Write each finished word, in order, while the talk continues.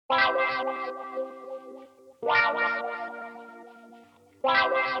The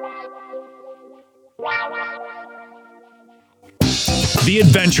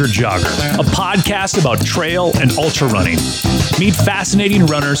Adventure Jogger, a podcast about trail and ultra running. Meet fascinating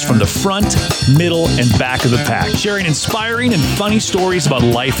runners from the front, middle, and back of the pack, sharing inspiring and funny stories about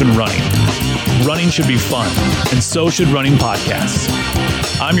life and running. Running should be fun, and so should running podcasts.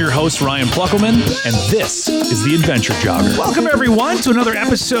 I'm your host, Ryan Pluckelman, and this is The Adventure Jogger. Welcome, everyone, to another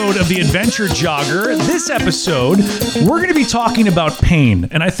episode of The Adventure Jogger. This episode, we're going to be talking about pain,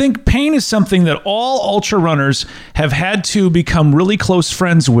 and I think pain is something that all ultra runners have had to become really close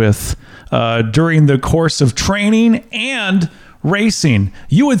friends with during the course of training and racing.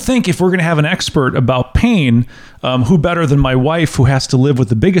 You would think if we're going to have an expert about pain, who better than my wife, who has to live with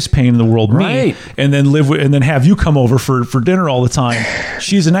the biggest pain in the world, right, me, and then and then have you come over for dinner all the time.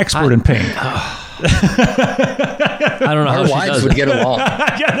 She's an expert in pain. I don't know how our wives would get along.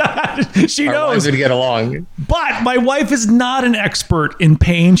 She our knows. Wives would get along. But my wife is not an expert in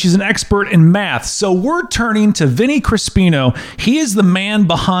pain. She's an expert in math. So we're turning to Vinny Crispino. He is the man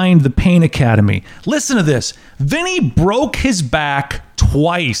behind the Pain Academy. Listen to this. Vinny broke his back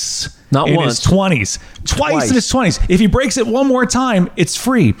twice. Not in once. his 20s. Twice in his 20s. If he breaks it one more time, it's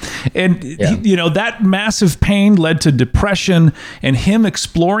free. And, that massive pain led to depression and him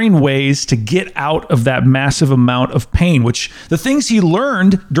exploring ways to get out of that massive amount of pain, which the things he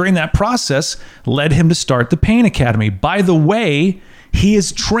learned during that process led him to start the Pain Academy. By the way, he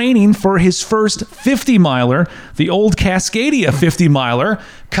is training for his first 50-miler, the old Cascadia 50-miler,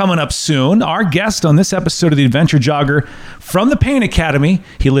 coming up soon. Our guest on this episode of The Adventure Jogger from the Pain Academy.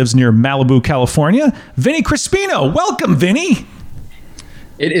 He lives near Malibu, California. Vinny Crispino. Welcome, Vinny.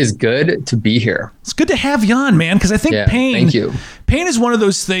 It is good to be here. It's good to have you on, man, because I think thank you. Pain is one of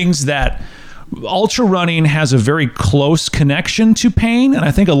those things that ultra running has a very close connection to pain, and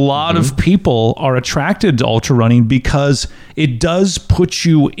I think a lot of people are attracted to ultra running because it does put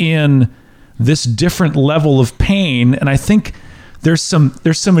you in this different level of pain, and I think there's some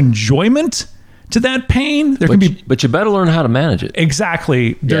enjoyment to that pain. But you better learn how to manage it.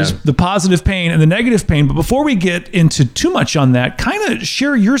 Exactly. There's the positive pain and the negative pain. But before we get into too much on that, kind of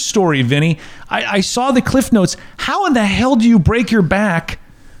share your story, Vinny. I saw the Cliff Notes. How in the hell do you break your back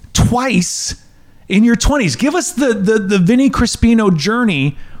twice in your 20s? Give us the Vinny Crispino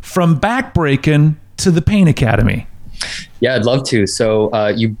journey from backbreaking to the Pain Academy. Yeah, I'd love to. So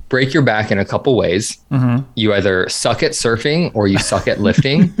you break your back in a couple ways. Mm-hmm. You either suck at surfing or you suck at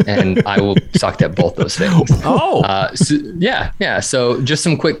lifting, and I will sucked at both those things. Oh, So just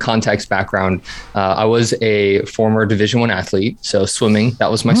some quick context background. I was a former Division I athlete, so swimming,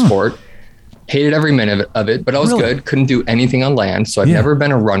 that was my sport. Hated every minute of it, but I was good. Couldn't do anything on land. So I've never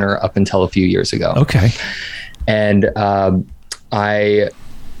been a runner up until a few years ago. Okay. And I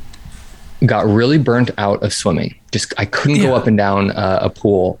got really burnt out of swimming. I couldn't go up and down a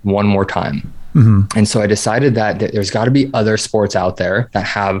pool one more time. Mm-hmm. And so I decided that there's got to be other sports out there that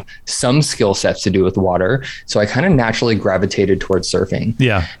have some skill sets to do with water. So I kind of naturally gravitated towards surfing.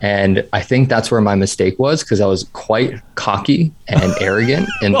 Yeah. And I think that's where my mistake was, because I was quite cocky and arrogant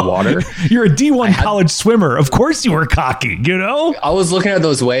in the water. You're a D1 college swimmer. Of course you were cocky, I was looking at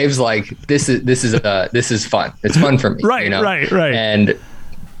those waves like, this is fun. It's fun for me. Right. And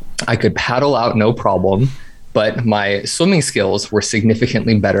I could paddle out no problem, but my swimming skills were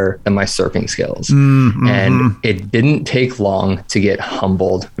significantly better than my surfing skills. Mm-hmm. And it didn't take long to get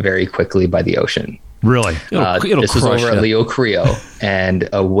humbled very quickly by the ocean. Really? This was over at Leo Creo, and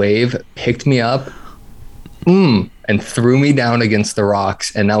a wave picked me up and threw me down against the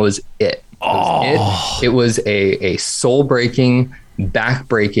rocks, and that was it. It was a soul-breaking,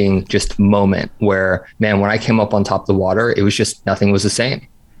 back-breaking just moment where, man, when I came up on top of the water, it was just, nothing was the same.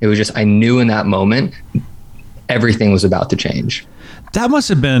 It was just, I knew in that moment, everything was about to change. That must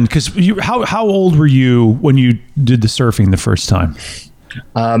have been, because how old were you when you did the surfing the first time?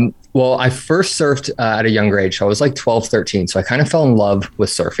 Well, I first surfed at a younger age. So I was like 12, 13. So I kind of fell in love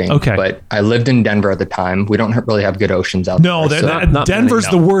with surfing. Okay. But I lived in Denver at the time. We don't really have good oceans out there. No, Denver's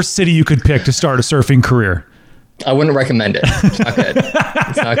the worst city you could pick to start a surfing career. I wouldn't recommend it. It's not good.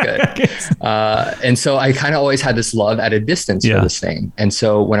 It's not good. And so I kind of always had this love at a distance for this thing. And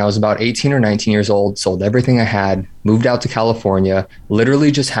so when I was about 18 or 19 years old, sold everything I had, moved out to California, literally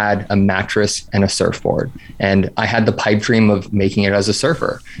just had a mattress and a surfboard. And I had the pipe dream of making it as a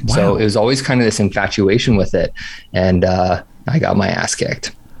surfer. Wow. So it was always kind of this infatuation with it. And I got my ass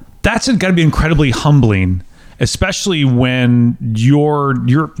kicked. That's got to be incredibly humbling, especially when you're a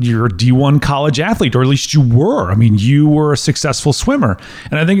D1 college athlete, or at least you were. I mean, you were a successful swimmer.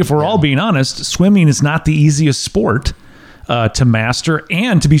 And I think if we're all being honest, swimming is not the easiest sport to master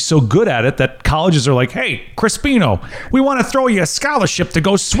and to be so good at it that colleges are like, hey, Crispino, we want to throw you a scholarship to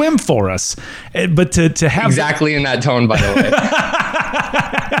go swim for us. But to have exactly in that tone, by the way.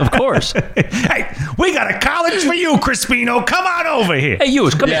 Of course. Hey, we got a college for you, Crispino. Come on over here. Hey, you,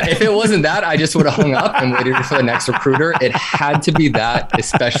 come here. If it wasn't that, I just would have hung up and waited for the next recruiter. It had to be that,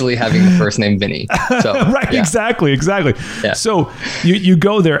 especially having the first name Vinny. So, right, yeah. exactly. Yeah. So you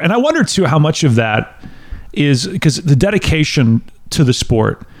go there, and I wonder too how much of that is because the dedication to the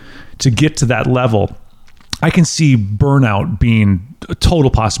sport to get to that level. I can see burnout being a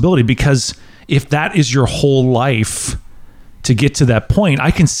total possibility, because if that is your whole life to get to that point,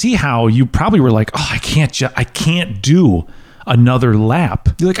 I can see how you probably were like, oh, I can't do another lap.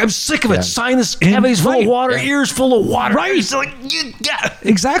 You're like, I'm sick of it. Yeah. Sinus cavities full of water, ears full of water. Right. It's like, yeah.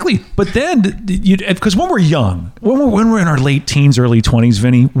 Exactly. But then, because when we're young, when we're in our late teens, early 20s,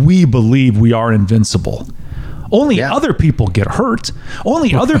 Vinny, we believe we are invincible. Only other people get hurt.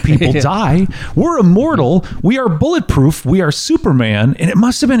 Only other people die. We're immortal. We are bulletproof. We are Superman. And it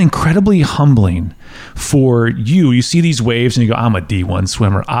must have been incredibly humbling for you. You see these waves and you go, I'm a D1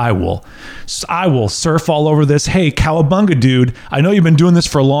 swimmer. I will surf all over this. Hey, cowabunga, dude. I know you've been doing this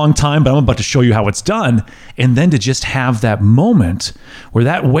for a long time, but I'm about to show you how it's done. And then to just have that moment where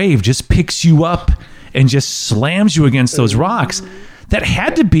that wave just picks you up and just slams you against those rocks. That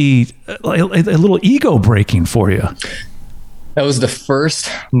had to be a little ego breaking for you. That was the first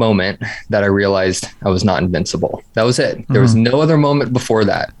moment that I realized I was not invincible. That was it. There was no other moment before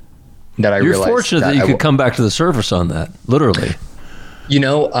that I realized. You're fortunate that you could come back to the surface on that, literally. You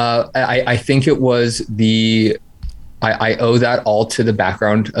know, I think it was I owe that all to the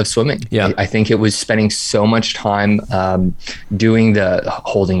background of swimming. Yeah. I think it was spending so much time doing the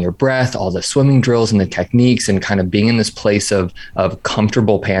holding your breath, all the swimming drills and the techniques, and kind of being in this place of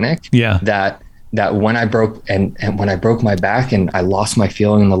comfortable panic. Yeah. That when I broke and when I broke my back and I lost my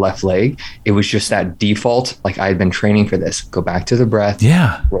feeling in the left leg, it was just that default. Like, I had been training for this. Go back to the breath.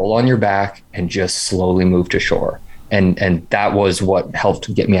 Yeah. Roll on your back and just slowly move to shore. And that was what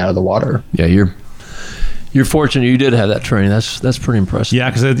helped get me out of the water. Yeah, you're fortunate you did have that training. That's pretty impressive. Yeah,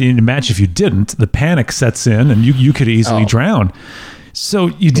 because imagine if you didn't, the panic sets in and you could easily drown. So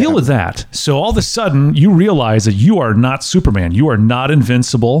you deal with that. So all of a sudden you realize that you are not Superman. You are not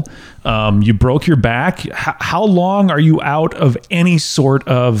invincible. You broke your back. How long are you out of any sort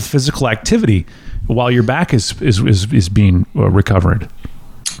of physical activity while your back is being recovered?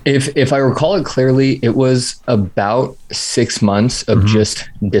 If I recall it clearly, it was about 6 months of just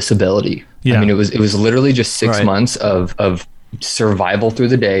disability. Yeah. I mean, it was literally just 6 months of survival through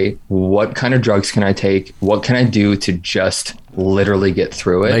the day. What kind of drugs can I take? What can I do to just literally get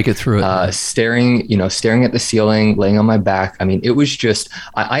through it? Make it through it. Staring at the ceiling, laying on my back. I mean, it was just,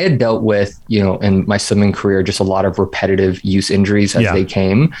 I had dealt with, in my swimming career, just a lot of repetitive use injuries as they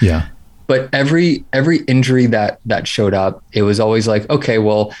came. Yeah. But every injury that showed up, it was always like, okay,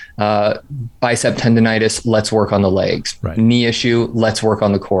 well, bicep tendonitis, let's work on the legs. Right. Knee issue, let's work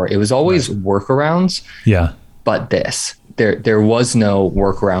on the core. It was always workarounds. Yeah. But there was no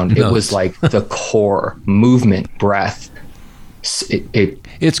workaround. No. It was like the core, movement, breath.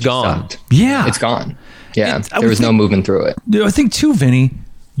 It's gone. Stopped. Yeah. It's gone. Yeah. There was no moving through it. I think too, Vinny,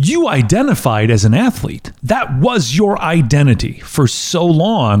 you identified as an athlete. That was your identity for so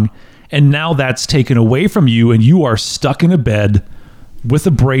long. And now that's taken away from you and you are stuck in a bed with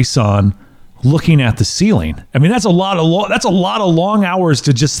a brace on looking at the ceiling. I mean, that's a lot of long hours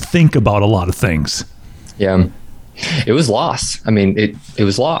to just think about a lot of things. Yeah. It was loss. I mean, it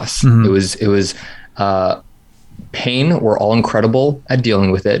was loss. Mm-hmm. It was pain. We're all incredible at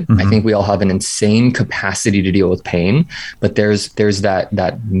dealing with it. Mm-hmm. I think we all have an insane capacity to deal with pain, but there's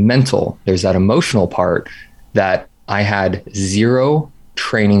that mental, there's that emotional part that I had zero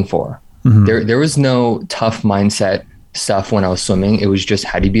training for. Mm-hmm. There was no tough mindset stuff when I was swimming. It was just,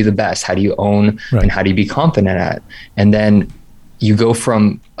 how do you be the best? How do you own and how do you be confident at? And then you go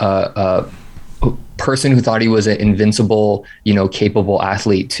from a person who thought he was an invincible, capable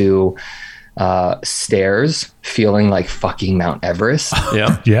athlete to stairs feeling like fucking Mount Everest.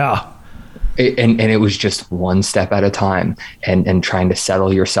 Yeah. Yeah. And it was just one step at a time and trying to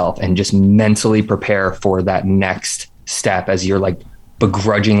settle yourself and just mentally prepare for that next step as you're like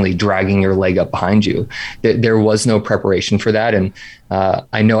begrudgingly dragging your leg up behind you. There was no preparation for that. And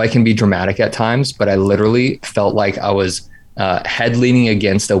I know I can be dramatic at times, but I literally felt like I was head leaning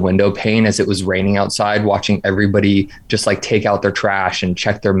against a window pane as it was raining outside, watching everybody just like take out their trash and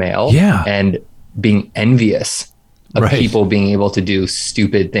check their mail and being envious of people being able to do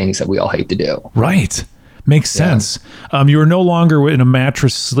stupid things that we all hate to do. Right. Makes sense. Yeah. You were no longer in a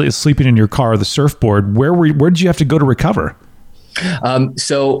mattress sleeping in your car, the surfboard. Where did you have to go to recover?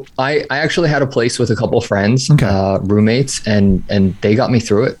 So I actually had a place with a couple of friends, roommates, and they got me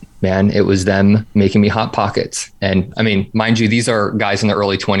through it, man. It was them making me Hot Pockets. And I mean, mind you, these are guys in their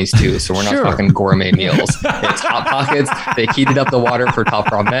early 20s too. So we're not talking gourmet meals. It's Hot Pockets. They heated up the water for top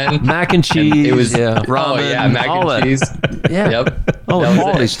ramen. Mac and cheese. And it was ramen. Mac and cheese. Yeah. Yep.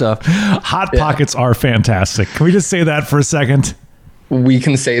 Quality stuff. Hot Pockets are fantastic. Can we just say that for a second? We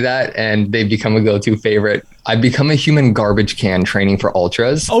can say that, and they've become a go-to favorite. I've become a human garbage can training for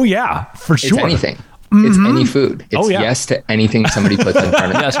ultras. Oh yeah, for sure. It's anything. It's any food. It's yes to anything somebody puts in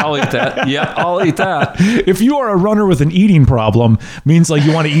front of me. Yes, I'll eat that. Yeah, I'll eat that. If you are a runner with an eating problem, means like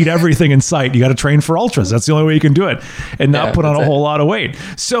you want to eat everything in sight, you got to train for ultras. That's the only way you can do it and not put on a whole lot of weight.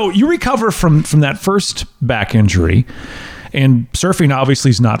 So you recover from that first back injury, and surfing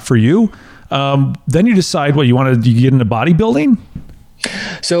obviously is not for you. Then you decide what you want to get into bodybuilding.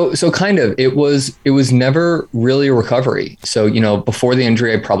 So kind of, it was never really a recovery. So, before the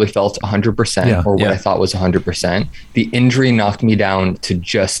injury, I probably felt 100% or what I thought was 100%. The injury knocked me down to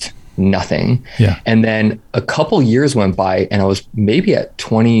just nothing. Yeah. And then a couple years went by and I was maybe at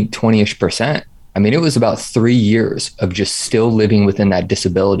 20-ish%. I mean, it was about 3 years of just still living within that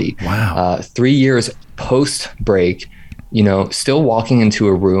disability. Wow. 3 years post break, still walking into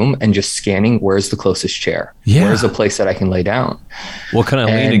a room and just scanning, where's the closest chair? Yeah. Where's the place that I can lay down? What can I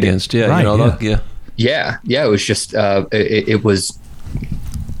lean against? Yeah. Right, Yeah. It was just, it was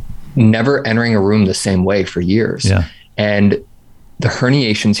never entering a room the same way for years. Yeah. And the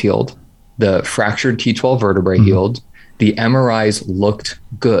herniations healed, the fractured T12 vertebrae healed, the MRIs looked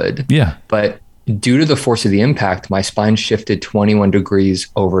good. Yeah. But due to the force of the impact, my spine shifted 21 degrees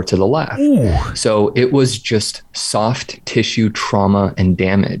over to the left. Ooh. So it was just soft tissue trauma and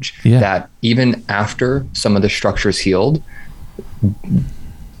damage that even after some of the structures healed,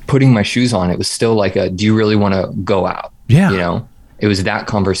 putting my shoes on, it was still like do you really want to go out? Yeah. It was that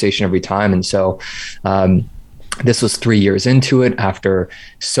conversation every time. And so, this was 3 years into it after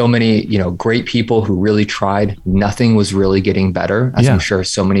so many, great people who really tried. Nothing was really getting better, as I'm sure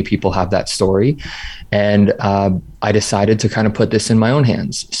so many people have that story. And I decided to kind of put this in my own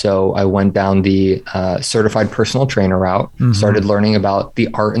hands. So I went down the certified personal trainer route, started learning about the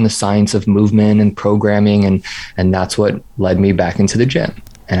art and the science of movement and programming. And that's what led me back into the gym.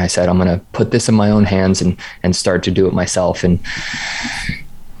 And I said, I'm going to put this in my own hands and start to do it myself. And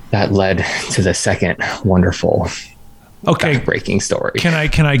that led to the second wonderful, back-breaking story. Can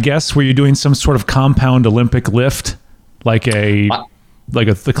I guess? Were you doing some sort of compound Olympic lift, like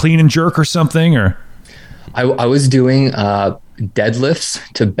the clean and jerk or something? Or I was doing deadlifts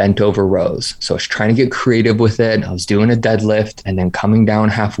to bent over rows. So I was trying to get creative with it. I was doing a deadlift and then coming down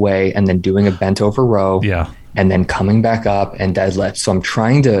halfway and then doing a bent over row. Yeah. And then coming back up and deadlift. So I'm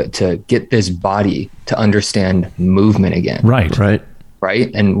trying to get this body to understand movement again.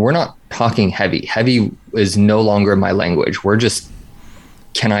 Right. And we're not talking heavy. Heavy is no longer my language. We're just,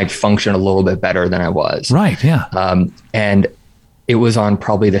 can I function a little bit better than I was? Right. Yeah. And it was on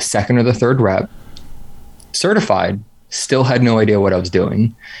probably the second or the third rep, certified, still had no idea what I was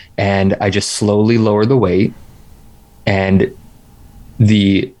doing. And I just slowly lowered the weight, and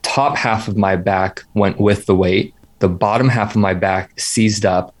the top half of my back went with the weight. The bottom half of my back seized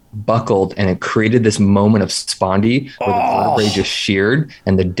up, buckled, and it created this moment of spondy where the vertebrae just sheared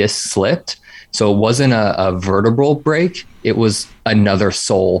and the disc slipped. So it wasn't a vertebral break. It was another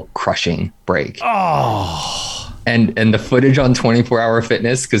soul crushing break. And the footage on 24-Hour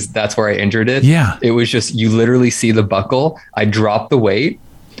Fitness, because that's where I injured it. Yeah. It was just, you literally see the buckle. I dropped the weight.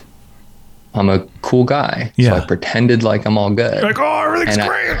 I'm a cool guy. Yeah. So I pretended like I'm all good. You're like, everything's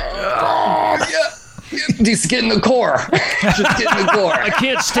great. Just get in the core. Just get in the core. I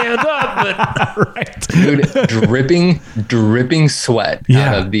can't stand up, but Right. Dude, dripping sweat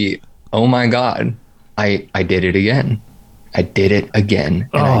out of the, oh my God, I did it again. I did it again.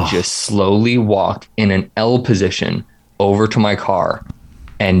 And I just slowly walked in an L position over to my car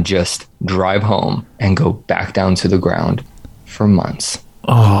and just drive home and go back down to the ground for months.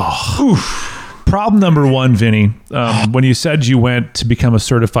 Problem number one, Vinny, when you said you went to become a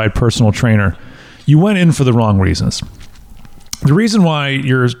certified personal trainer, you went in for the wrong reasons. The reason why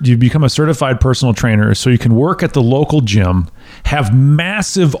you become a certified personal trainer is so you can work at the local gym, have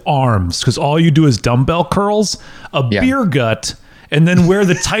massive arms, because all you do is dumbbell curls, a beer gut, and then wear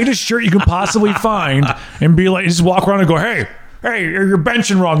the tightest shirt you can possibly find and be like, just walk around and go, hey, you're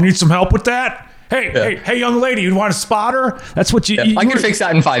benching wrong. Need some help with that? Hey, young lady, you want a spotter? That's what you I can fix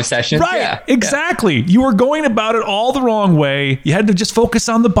that in 5 sessions. Right, yeah, exactly. Yeah. You were going about it all the wrong way. You had to just focus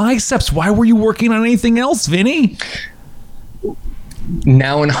on the biceps. Why were you working on anything else, Vinny?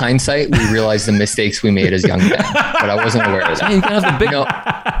 Now in hindsight, we realize the mistakes we made as young men, but I wasn't aware of that. Hey, you gotta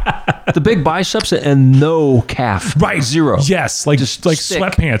have the big biceps and no calf. Right. Zero. Yes. Like Just stick.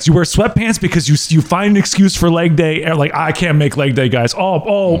 sweatpants. You wear sweatpants because you find an excuse for leg day. And like, I can't make leg day, guys. Whoa.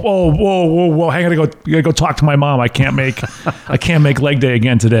 Hang on, I gotta go talk to my mom. I can't make leg day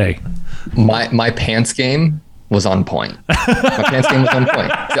again today. My pants game was on point. My pants game was on point.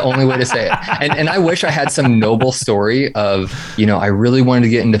 It's the only way to say it. And I wish I had some noble story of, I really wanted to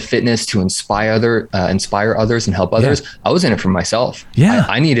get into fitness to inspire others and help others. Yeah. I was in it for myself. Yeah.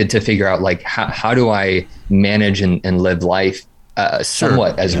 I needed to figure out like, how do I manage and live life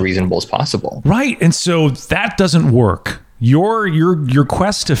somewhat as reasonable as possible. Right. And so that doesn't work. Your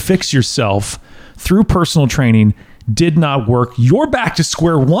quest to fix yourself through personal training did not work. You're back to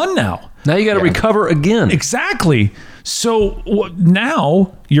square one now. Now you got to recover again. Exactly. So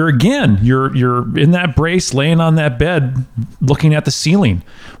now you're in that brace, laying on that bed, looking at the ceiling,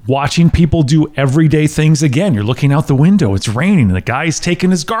 watching people do everyday things again. You're looking out the window. It's raining and the guy's taking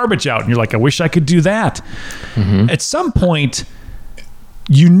his garbage out. And you're like, I wish I could do that. Mm-hmm. At some point,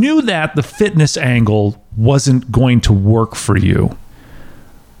 you knew that the fitness angle wasn't going to work for you.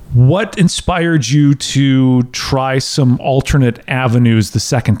 What inspired you to try some alternate avenues the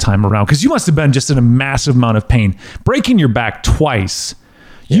second time around? Because you must have been just in a massive amount of pain. Breaking your back twice,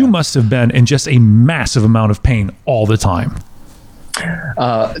 you must have been in just a massive amount of pain all the time.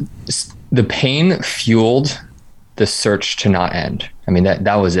 The pain fueled the search to not end. I mean,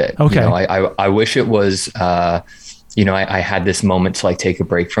 that was it. Okay. I wish it was, I had this moment to like take a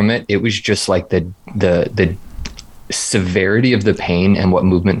break from it. It was just like the severity of the pain and what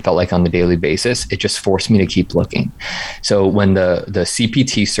movement felt like on the daily basis. It just forced me to keep looking. So when the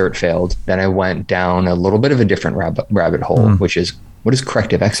CPT cert failed, then I went down a little bit of a different rabbit hole, which is, what is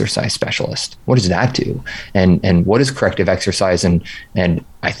corrective exercise specialist? What does that do? And what is corrective exercise? And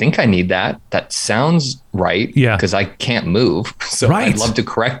I think I need that. That sounds right. Yeah. Because I can't move. So I'd love to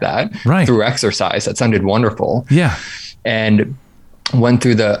correct that through exercise. That sounded wonderful. Yeah. And went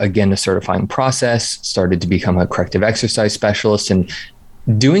through the certifying process, started to become a corrective exercise specialist, and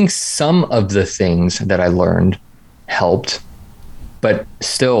doing some of the things that I learned helped, but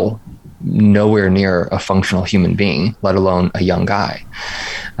still nowhere near a functional human being, let alone a young guy.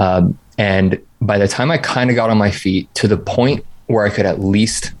 And by the time I kind of got on my feet to the point where I could at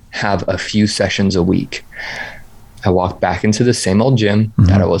least have a few sessions a week, I walked back into the same old gym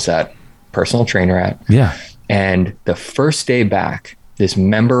that I was at personal trainer at. Yeah. And the first day back, this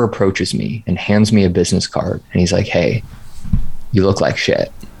member approaches me and hands me a business card. And he's like, hey, you look like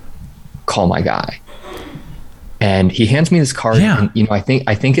shit. Call my guy. And he hands me this card. Yeah. And, I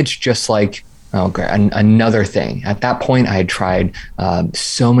think it's just like, oh, great, another thing. At that point, I had tried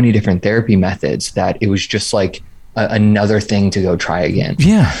so many different therapy methods that it was just like another thing to go try again.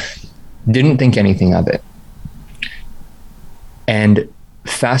 Yeah. Didn't think anything of it. And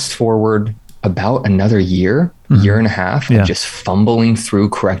fast forward about another year and a half of just fumbling through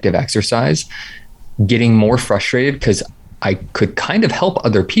corrective exercise, getting more frustrated because I could kind of help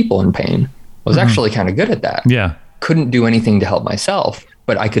other people in pain. I was actually kind of good at that. Yeah. Couldn't do anything to help myself,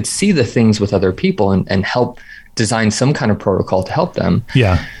 but I could see the things with other people and help design some kind of protocol to help them.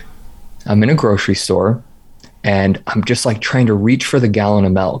 Yeah. I'm in a grocery store and I'm just like trying to reach for the gallon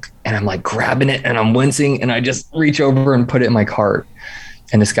of milk, and I'm like grabbing it and I'm wincing, and I just reach over and put it in my cart.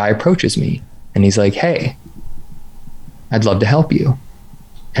 And this guy approaches me and he's like, hey, I'd love to help you.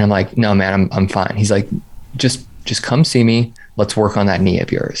 And I'm like, no, man, I'm fine. He's like, just come see me. Let's work on that knee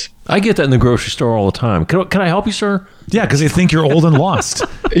of yours. I get that in the grocery store all the time. Can I help you, sir? Yeah, because they think you're old and lost.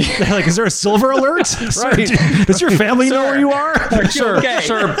 Like, is there a silver alert? Right. Sir, does your family know where you are? Sir,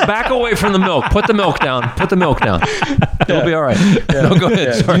 back away from the milk. Put the milk down. It'll be all right. Yeah. No, go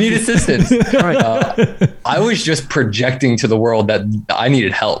ahead. You need assistance. Right. I was just projecting to the world that I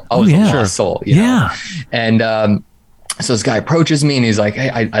needed help. I was a lost soul. You know? And so this guy approaches me and he's like, hey,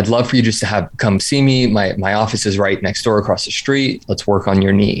 I'd love for you just to come see me. My office is right next door across the street. Let's work on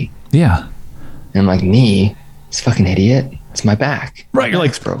your knee. Yeah. And I'm like, knee? This fucking idiot. It's my back. Right. You're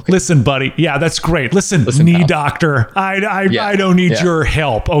like, broken. Listen, buddy. Yeah, that's great. Listen knee pal. Doctor. I don't need your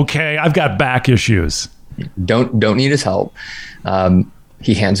help. Okay. I've got back issues. Don't need his help.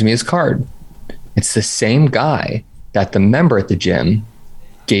 He hands me his card. It's the same guy that the member at the gym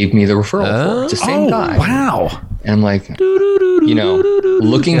gave me the referral for. It's the same guy. Wow. And I'm like,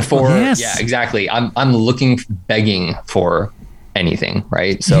 looking for, yeah, exactly. I'm looking, begging for anything.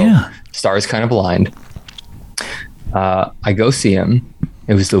 Right. So stars kind of aligned. I go see him.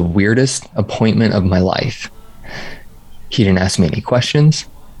 It was the weirdest appointment of my life. He didn't ask me any questions.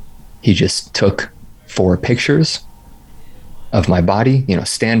 He just took 4 pictures, of my body,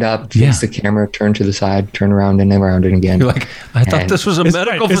 stand up, face the camera, turn to the side, turn around and around and again. You're like, I thought this was a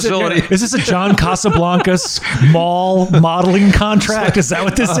medical facility. Is this a John Casablancas mall modeling contract? Is that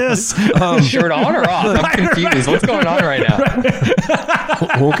what this is? Shirt on or off? I'm confused. What's going on right now?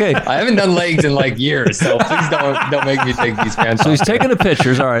 Okay. I haven't done legs in like years, so please don't make me take these pants off. So he's taking the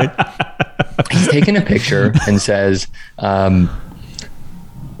pictures. All right. He's taking a picture and says,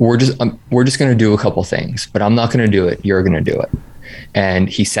 we're just going to do a couple things, but I'm not going to do it. You're going to do it. And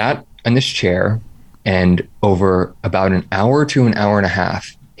he sat in this chair, and over about an hour to an hour and a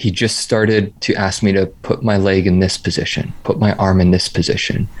half, he just started to ask me to put my leg in this position, put my arm in this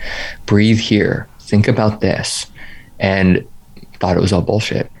position, breathe here, think about this. And thought it was all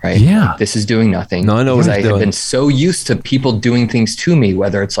bullshit, right? Yeah. Like, this is doing nothing. No, I know because what he's doing. have been so used to people doing things to me,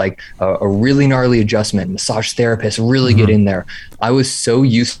 whether it's like a really gnarly adjustment, massage therapist, really get in there. I was so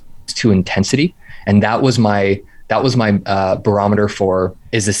used to intensity, and that was my barometer for,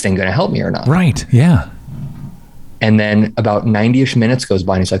 is this thing going to help me or not? Right. Yeah. And then about 90-ish minutes goes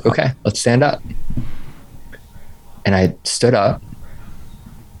by, and he's like, okay, let's stand up. And I stood up,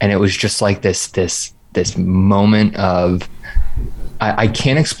 and it was just like this moment of, I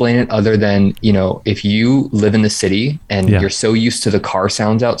can't explain it other than, if you live in the city and you're so used to the car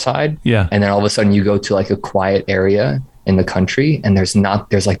sounds outside, and then all of a sudden you go to like a quiet area in the country and there's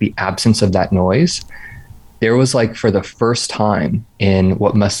like the absence of that noise. There was like, for the first time in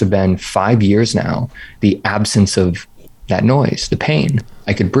what must have been 5 years now, the absence of that noise, the pain.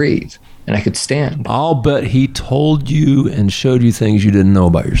 I could breathe and I could stand. I'll bet he told you and showed you things you didn't know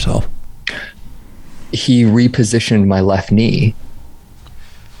about yourself. He repositioned my left knee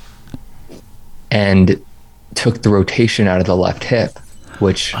and took the rotation out of the left hip,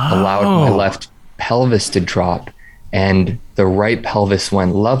 which allowed my left pelvis to drop, and the right pelvis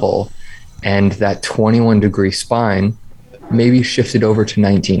went level, and that 21-degree spine maybe shifted over to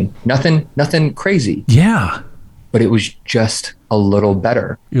 19. Nothing crazy. Yeah. But it was just a little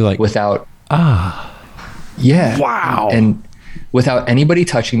better. You're like, without yeah. Wow. And without anybody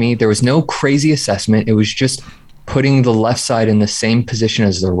touching me, there was no crazy assessment. It was just putting the left side in the same position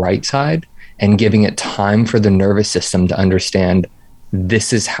as the right side and giving it time for the nervous system to understand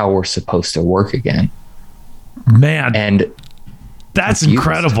this is how we're supposed to work again. Man. And that's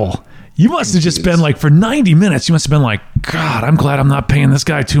incredible. You must have just been like, for 90 minutes, you must have been like, God, I'm glad I'm not paying this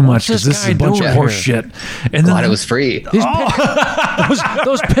guy too much, because this is a bunch of horse shit. And glad it was free.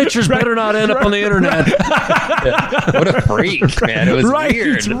 Those pictures better not end up on the internet. What a freak, man. It was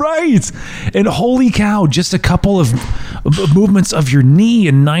weird. Right. And holy cow, just a couple of movements of your knee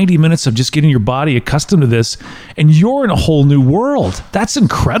and 90 minutes of just getting your body accustomed to this, and you're in a whole new world. That's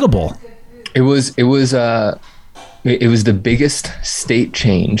incredible. It was the biggest state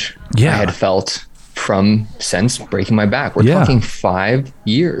change I had felt since breaking my back. We're talking 5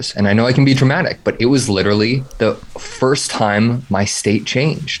 years, and I know I can be dramatic, but it was literally the first time my state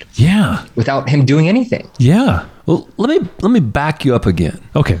changed. Yeah. Without him doing anything. Yeah. Well, let me back you up again.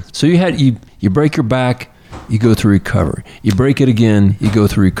 Okay. So you break your back, you go through recovery. You break it again, you go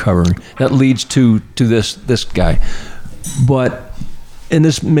through recovery. That leads to this guy. But, and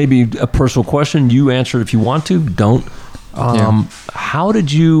this may be a personal question, you answer it if you want to, don't. How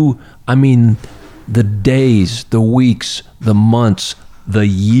did you, the days, the weeks, the months, the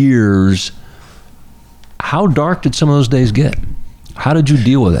years, how dark did some of those days get? How did you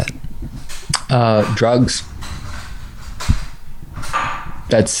deal with that? Drugs.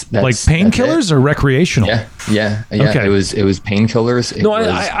 That's like painkillers or recreational? Yeah. Okay. It was painkillers.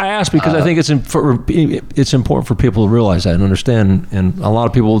 I asked because I think it's important for people to realize that and understand. And a lot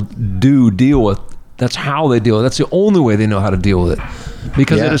of people do deal with. That's how they deal with it. That's the only way they know how to deal with it,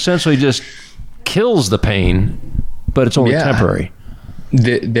 because it essentially just kills the pain, but it's only temporary.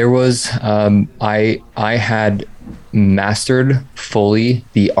 There was I had mastered fully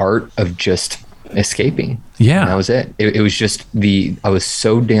the art of just escaping. Yeah. And that was it. It was just I was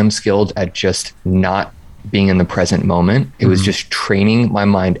so damn skilled at just not being in the present moment. It was just training my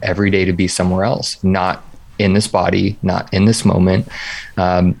mind every day to be somewhere else, not in this body, not in this moment.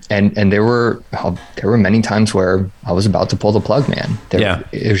 And there were many times where I was about to pull the plug, man. There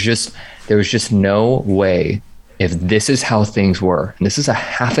was just no way. If this is how things were, and this is a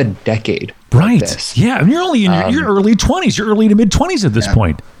half a decade. Right. Like this. Yeah. And you're only in your early 20s, your early to mid 20s at this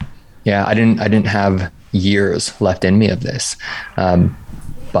point. Yeah. I didn't have years left in me of this.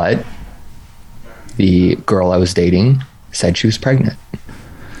 But the girl I was dating said she was pregnant.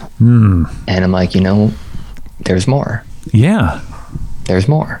 And I'm like, there's more. Yeah. There's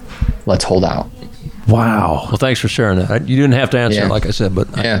more. Let's hold out. Wow. Well, thanks for sharing that. You didn't have to answer, like I said, but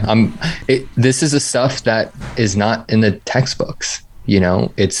this is the stuff that is not in the textbooks.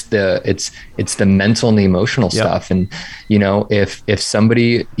 It's the mental and the emotional stuff. And, if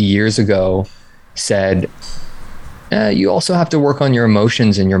somebody years ago said, you also have to work on your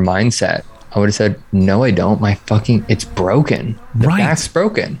emotions and your mindset, I would have said, no, I don't. It's broken. The back's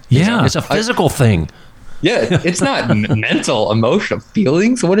broken. Yeah. It's a physical thing. Yeah. It's not mental, emotional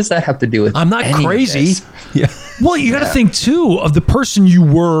feelings. What does that have to do with I'm not crazy. Yeah. Well, you got to think too of the person you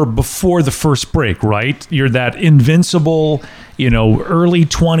were before the first break, right? You're that invincible, early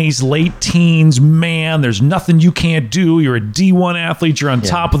 20s, late teens, man, there's nothing you can't do. You're a D1 athlete. You're on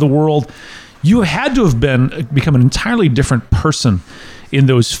top of the world. You had to have become an entirely different person in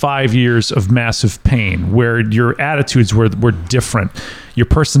those 5 years of massive pain, where your attitudes were different. Your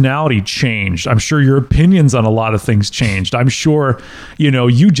personality changed. I'm sure your opinions on a lot of things changed. I'm sure,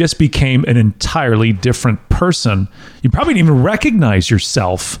 you just became an entirely different person. You probably didn't even recognize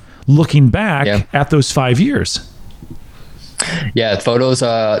yourself looking back at those 5 years. Yeah, photos,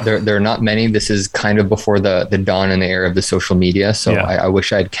 there are not many. This is kind of before the dawn and the era of the social media. So I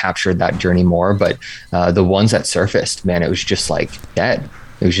wish I had captured that journey more. But the ones that surfaced, man, it was just like dead.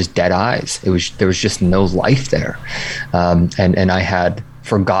 It was just dead eyes. There was just no life there. And I had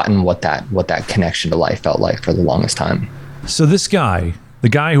forgotten what that connection to life felt like for the longest time. So this guy, the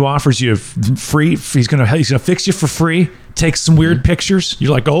guy who offers you free, he's gonna fix you for free, takes some weird pictures.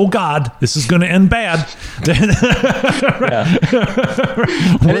 You're like, oh God, this is gonna end bad. And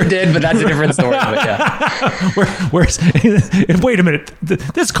it did, but that's a different story. But wait a minute.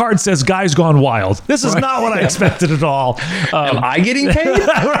 This card says "Guy's Gone Wild." This is not what I expected at all. Am I getting paid?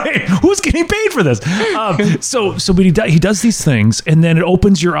 Right? Who's getting paid for this? But he does these things, and then it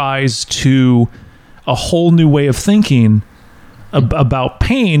opens your eyes to a whole new way of thinking about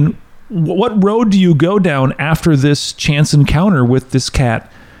pain. What road do you go down after this chance encounter with this cat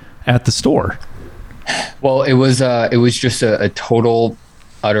at the store? Well, it was just a total,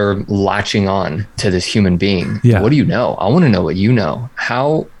 utter latching on to this human being. Yeah. What do you know? I want to know what you know.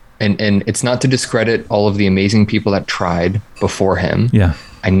 How, and it's not to discredit all of the amazing people that tried before him. Yeah.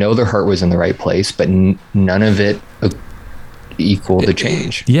 I know their heart was in the right place, but none of it equaled the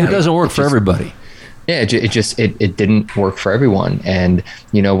change. Yeah. It doesn't work for everybody. Yeah, it didn't work for everyone. And,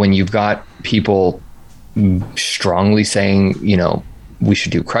 when you've got people strongly saying, we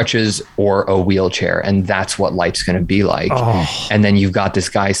should do crutches or a wheelchair, and that's what life's going to be like. Oh. And then you've got this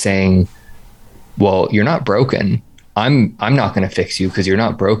guy saying, well, you're not broken. I'm not going to fix you because you're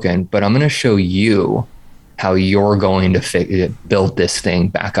not broken, but I'm going to show you how you're going to build this thing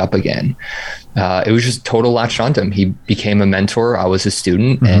back up again. It was just total latched onto him. He became a mentor. I was a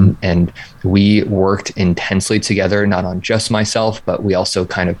student, and we worked intensely together, not on just myself, but we also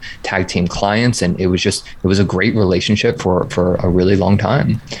kind of tag team clients. And it was a great relationship for a really long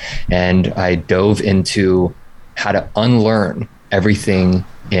time. And I dove into how to unlearn everything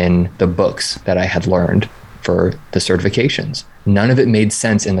in the books that I had learned for the certifications. None of it made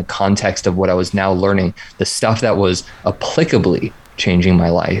sense in the context of what I was now learning. The stuff that was applicably changing my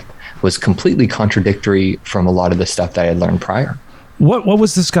life was completely contradictory from a lot of the stuff that I had learned prior. What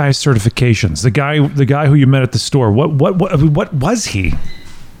was this guy's certifications? The guy who you met at the store. What was he?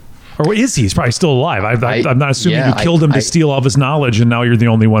 Or is he? He's probably still alive. I'm not assuming you killed him to steal all of his knowledge, and now you're the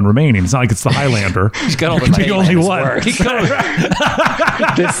only one remaining. It's not like it's the Highlander. He's got all the only one.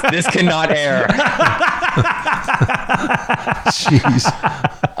 This cannot air. Jeez.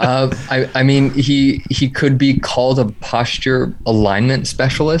 I mean, he could be called a posture alignment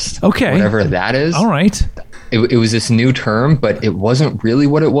specialist. Okay. Whatever that is. All right. It was this new term, but it wasn't really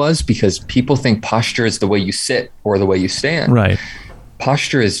what it was, because people think posture is the way you sit or the way you stand. Right.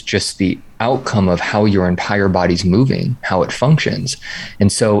 Posture is just the outcome of how your entire body's moving, how it functions.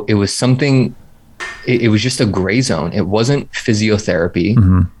 And so it was something, it was just a gray zone. It wasn't physiotherapy,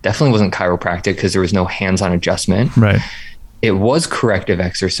 definitely wasn't chiropractic because there was no hands-on adjustment. Right. It was corrective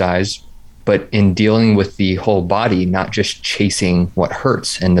exercise, but in dealing with the whole body, not just chasing what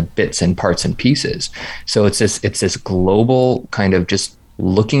hurts and the bits and parts and pieces. So it's this global kind of just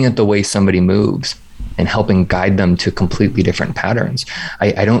looking at the way somebody moves and helping guide them to completely different patterns.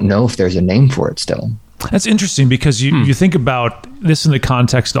 I don't know if there's a name for it still. That's interesting, because you think about this in the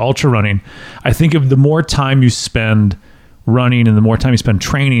context of ultra running. I think of the more time you spend running and the more time you spend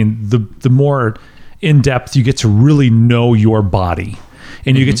training, the more in depth you get to really know your body.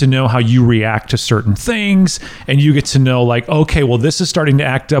 And you get to know how you react to certain things, and you get to know, like, okay, well, this is starting to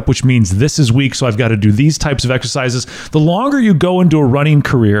act up, which means this is weak, so I've got to do these types of exercises. The longer you go into a running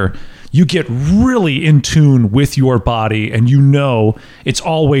career, you get really in tune with your body, and you know it's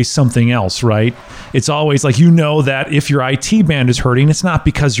always something else, right? It's always like, you know that if your IT band is hurting, it's not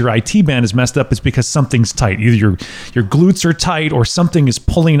because your IT band is messed up, it's because something's tight. Either your glutes are tight or something is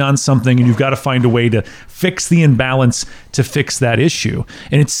pulling on something, and you've got to find a way to fix the imbalance to fix that issue.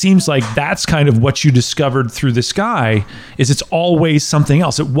 And it seems like that's kind of what you discovered through this guy, is it's always something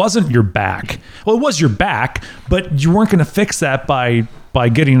else. It wasn't your back. Well, it was your back, but you weren't going to fix that by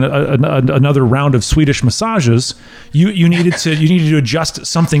getting another round of Swedish massages. You needed to adjust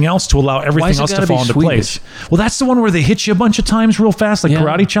something else to allow everything else to fall into place. Well, that's the one where they hit you a bunch of times real fast, like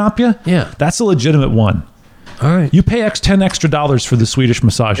karate chop you. Yeah. That's a legitimate one. All right. You pay $10 extra for the Swedish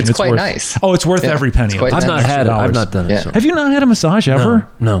massage. It's quite nice. Oh, it's worth every penny. I've not had it. I've not done it. So. Have you not had a massage ever?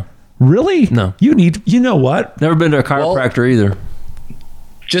 No. Really? No. You know what? Never been to a chiropractor either.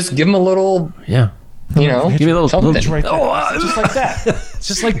 Just give them a little. Yeah. You know, give me a little something. Right there. Oh, just like that.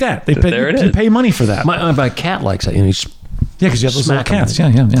 Just like that. They pay. There it you is. pay money for that. My cat likes that. You know, yeah, because you have those little cats.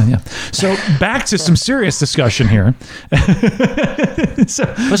 Yeah. So back to some serious discussion here. Let's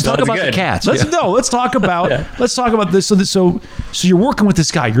talk about the cats. Let's talk about this. So you're working with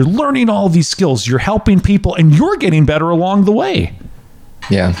this guy. You're learning all these skills. You're helping people, and you're getting better along the way.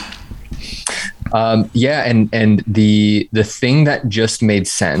 Yeah. And the thing that just made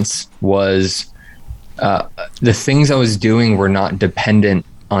sense was the things I was doing were not dependent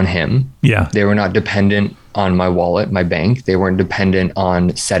on him. Yeah. They were not dependent on my wallet, my bank. They weren't dependent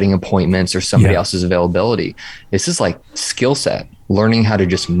on setting appointments or somebody else's availability. This is like skill set, learning how to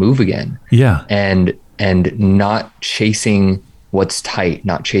just move again. Yeah. And not chasing what's tight,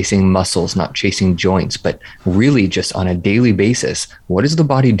 not chasing muscles, not chasing joints, but really just on a daily basis, what is the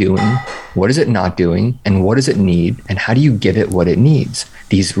body doing? What is it not doing? And what does it need? And how do you give it what it needs?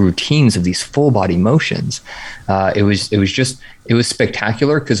 These routines of these full body motions. It was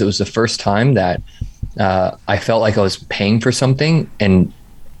spectacular because it was the first time that I felt like I was paying for something and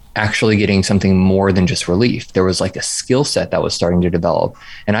actually getting something more than just relief. There was like a skill set that was starting to develop.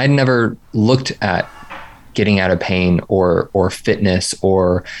 And I'd never looked at getting out of pain or fitness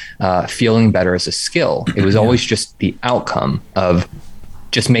or feeling better as a skill. It was always just the outcome of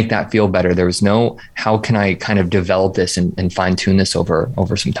just make that feel better. There was no, how can I kind of develop this and fine tune this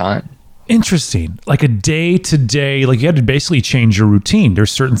over some time? Interesting. Like a day to day, like you had to basically change your routine.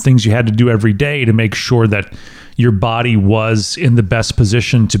 There's certain things you had to do every day to make sure that your body was in the best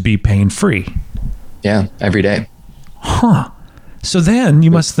position to be pain free. Yeah, every day. Huh. So then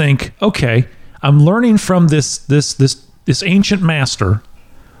you must think, okay, I'm learning from this ancient master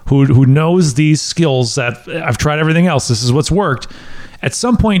who knows these skills that I've tried everything else. This is what's worked. At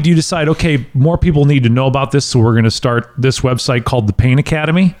some point, do you decide, okay, more people need to know about this, so we're going to start this website called the Pain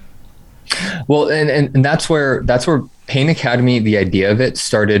Academy? Well, and that's where Pain Academy, the idea of it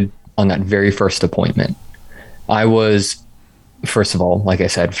started on that very first appointment. I was, first of all, like I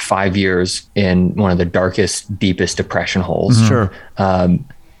said, 5 years in one of the darkest, deepest depression holes. Mm-hmm. Sure.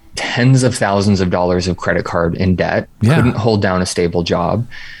 Tens of thousands of dollars of credit card in debt, couldn't hold down a stable job.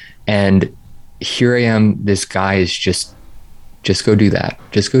 And here I am, this guy is just go do that.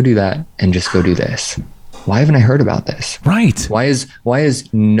 Just go do that. And just go do this. Why haven't I heard about this? Right. Why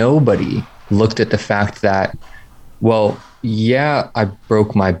is nobody looked at the fact that, well, yeah, I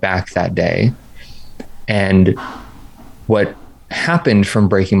broke my back that day. And what happened from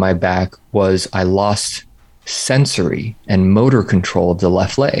breaking my back was I lost sensory and motor control of the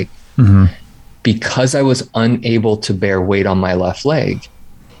left leg. Mm-hmm. Because I was unable to bear weight on my left leg,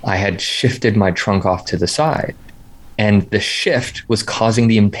 I had shifted my trunk off to the side. And the shift was causing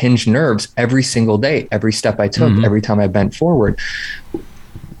the impinged nerves every single day, every step I took, every time I bent forward.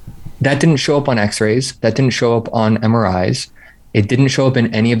 That didn't show up on x-rays. That didn't show up on MRIs. It didn't show up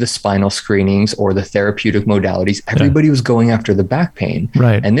in any of the spinal screenings or the therapeutic modalities. Everybody was going after the back pain.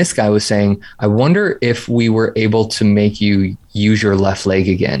 Right. And this guy was saying, I wonder if we were able to make you use your left leg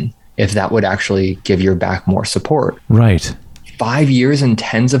again, if that would actually give your back more support. Right. 5 years and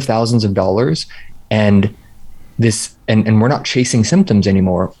tens of thousands of dollars. And this, and we're not chasing symptoms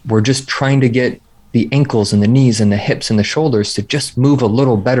anymore. We're just trying to get the ankles and the knees and the hips and the shoulders to just move a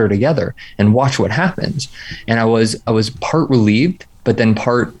little better together and watch what happens. And I was part relieved, but then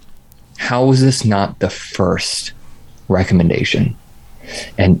part, how was this not the first recommendation?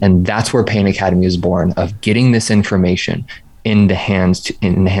 And that's where Pain Academy was born, of getting this information in the hands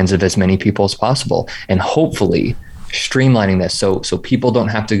of as many people as possible, and hopefully streamlining this so people don't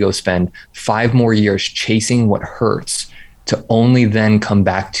have to go spend 5 more years chasing what hurts to only then come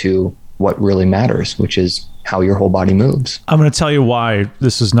back to what really matters, which is how your whole body moves. I'm going to tell you why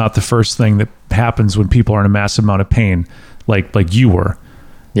this is not the first thing that happens when people are in a massive amount of pain, like you were.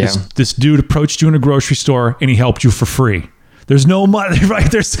 Yeah. This dude approached you in a grocery store and he helped you for free. There's no money, right?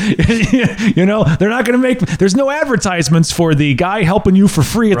 There's, they're not going to make, there's no advertisements for the guy helping you for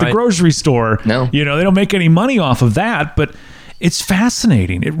free at the grocery store. No. They don't make any money off of that, but it's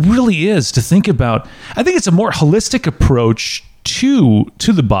fascinating. It really is to think about. I think it's a more holistic approach to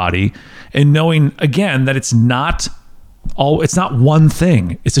the body, and knowing again that it's not one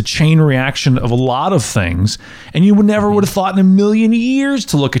thing. It's a chain reaction of a lot of things, and you would never would have thought in a million years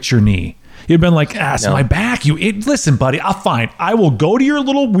to look at your knee. You'd been like, it's my back. Listen, buddy, I will go to your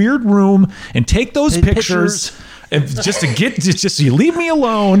little weird room and take those pictures. And just so you leave me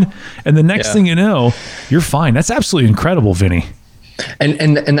alone, and the next thing you know, you're fine. That's absolutely incredible, Vinny.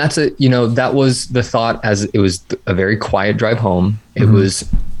 And that's that was the thought as it was a very quiet drive home. It was,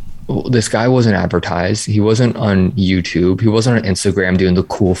 this guy wasn't advertised. He wasn't on YouTube. He wasn't on Instagram doing the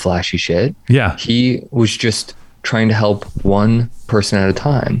cool, flashy shit. Yeah. He was just trying to help one person at a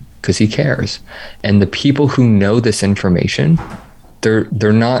time because he cares. And the people who know this information,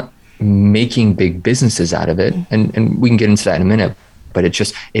 they're not making big businesses out of it. And we can get into that in a minute, but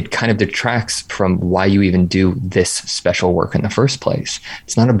it kind of detracts from why you even do this special work in the first place.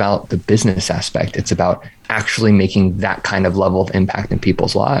 It's not about the business aspect. It's about actually making that kind of level of impact in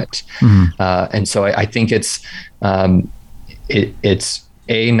people's lives. And so I think it's not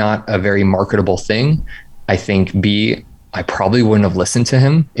a very marketable thing. I think B, I probably wouldn't have listened to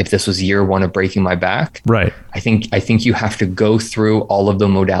him if this was year one of breaking my back. Right. I think you have to go through all of the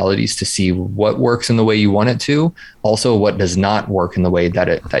modalities to see what works in the way you want it to, also what does not work in the way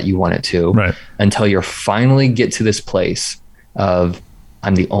that you want it to, right, until you finally get to this place of,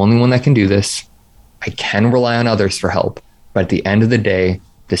 I'm the only one that can do this. I can rely on others for help, but at the end of the day,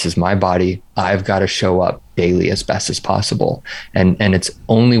 this is my body. I've got to show up daily as best as possible. And it's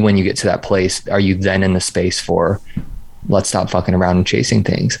only when you get to that place are you then in the space for, let's stop fucking around and chasing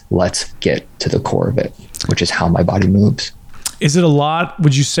things. Let's get to the core of it, which is how my body moves. Is it a lot?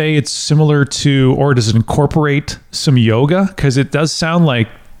 Would you say it's similar to, or does it incorporate some yoga? Because it does sound like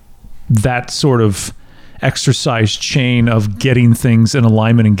that sort of exercise chain of getting things in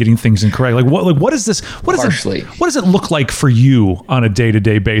alignment and getting things in correct. What is this? What does it look like for you on a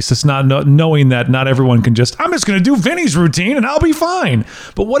day-to-day basis? Not knowing that not everyone can I'm just going to do Vinny's routine and I'll be fine.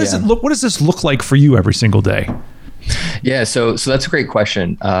 But what does it look? What does this look like for you every single day? Yeah, so that's a great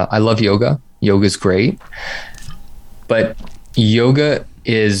question. I love yoga. Yoga's great, but yoga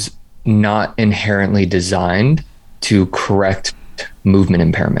is not inherently designed to correct movement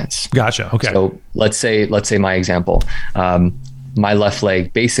impairments. Gotcha. Okay. So let's say my example, my left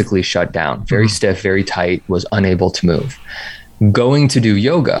leg basically shut down, very stiff, very tight, was unable to move. Going to do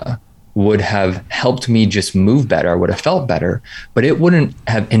yoga would have helped me just move better. I would have felt better, but it wouldn't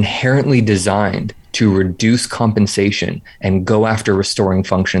have inherently designed to reduce compensation and go after restoring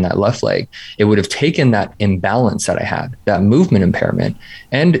function in that left leg. It would have taken that imbalance that I had, that movement impairment,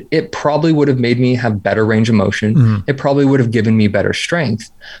 and it probably would have made me have better range of motion. It probably would have given me better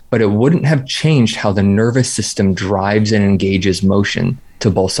strength, but it wouldn't have changed how the nervous system drives and engages motion to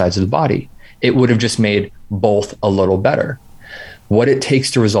both sides of the body. It would have just made both a little better. What it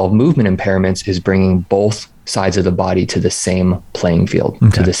takes to resolve movement impairments is bringing both sides of the body to the same playing field,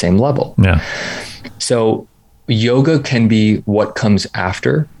 to the same level. Yeah. So yoga can be what comes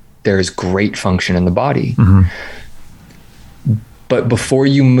after there's great function in the body. But before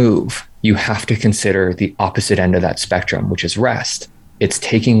you move, you have to consider the opposite end of that spectrum, which is rest. It's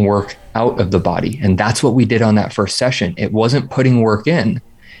taking work out of the body. And that's what we did on that first session. It wasn't putting work in,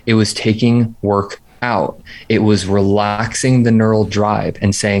 it was taking work out. It was relaxing the neural drive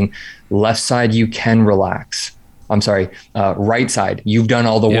and saying, left side, you can relax. I'm sorry, right side, you've done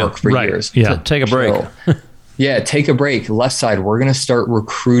all the work for years. Yeah. Take a break. Take a break. Left side, we're going to start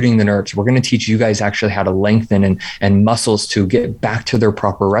recruiting the nerves. We're going to teach you guys actually how to lengthen and muscles to get back to their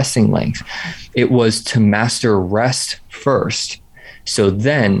proper resting length. It was to master rest first. So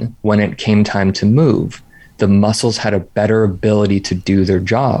then when it came time to move, the muscles had a better ability to do their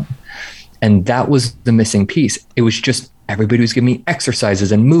job. And that was the missing piece. It was just everybody was giving me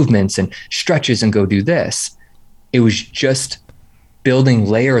exercises and movements and stretches and go do this. It was just building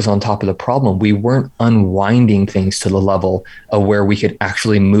layers on top of the problem. We weren't unwinding things to the level of where we could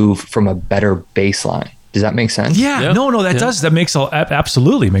actually move from a better baseline. Does that make sense? Yeah. No, that does. That makes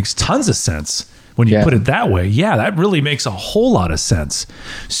absolutely makes tons of sense when you put it that way. Yeah, that really makes a whole lot of sense.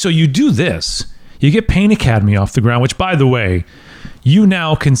 So you do this, you get Pain Academy off the ground, which, by the way, you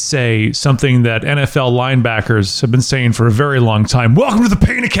now can say something that NFL linebackers have been saying for a very long time. Welcome to the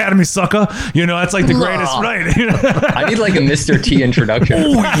Pain Academy, sucker. You know, that's like the greatest, right? I need like a Mr. T introduction.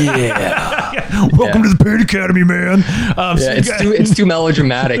 Oh, yeah. Welcome to the Pain Academy, man. It's too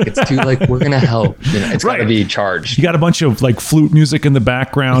melodramatic. It's too like, we're going to help. You know, it's got to be charged. You got a bunch of like flute music in the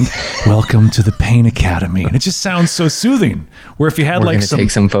background. Welcome to the Pain Academy. And it just sounds so soothing. Where if you had we're like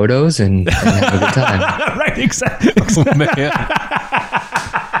take some photos and have a good time. Right, exactly. Oh, man.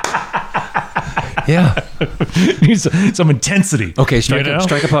 Yeah. Needs some intensity. Okay, strike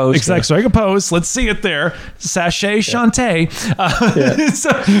a pose. Exactly. Strike a pose. Let's see it there. Sachet Shantae.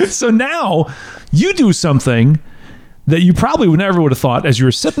 So now you do something that you probably never would have thought as you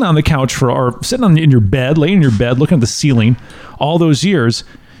were sitting on the couch or sitting in your bed, laying in your bed, looking at the ceiling all those years.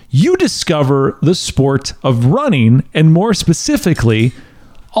 You discover the sport of running, and more specifically,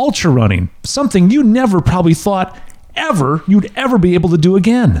 ultra running. Something you never probably thought you'd ever be able to do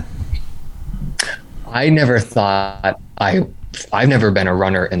again. I never thought I've never been a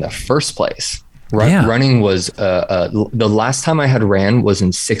runner in the first place. Running was the last time I had ran was in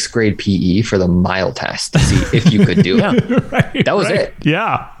 6th grade PE for the mile test to see if you could do it. Right, that was it.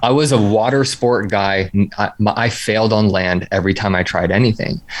 Yeah. I was a water sport guy. I failed on land every time I tried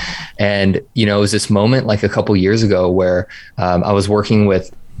anything. And, you know, it was this moment like a couple years ago where I was working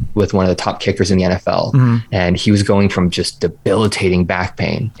with one of the top kickers in the NFL. And he was going from just debilitating back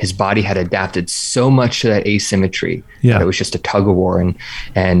pain. His body had adapted so much to that asymmetry that it was just a tug of war.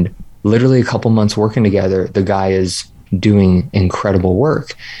 And literally a couple months working together, the guy is doing incredible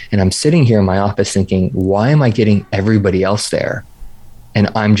work. And I'm sitting here in my office thinking, why am I getting everybody else there? And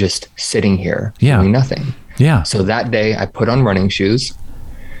I'm just sitting here doing nothing. Yeah. So that day I put on running shoes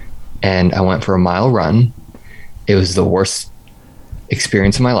and I went for a mile run. It was the worst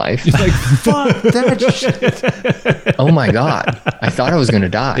experience of my life. It's like, fuck that shit. Oh my God. I thought I was going to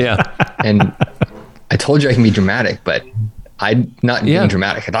die. Yeah. And I told you I can be dramatic, but I'm not being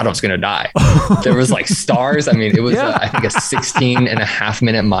dramatic. I thought I was going to die. There was like stars. I mean, it was, I think, a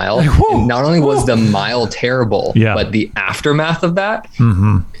 16.5-minute mile. Like, and not only was the mile terrible, but the aftermath of that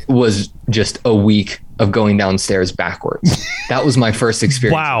was just a week of going downstairs backwards. That was my first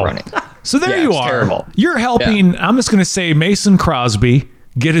experience running. So there you are. Terrible. You're helping, I'm just going to say, Mason Crosby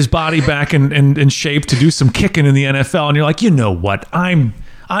get his body back in shape to do some kicking in the NFL. And you're like, you know what? I'm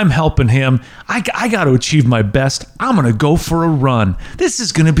helping him. I got to achieve my best. I'm going to go for a run. This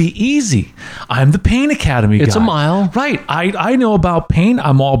is going to be easy. I'm the Pain Academy guy. It's a mile. Right. I know about pain.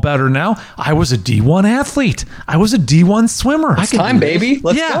 I'm all better now. I was a D1 athlete. I was a D1 swimmer. It's time, baby.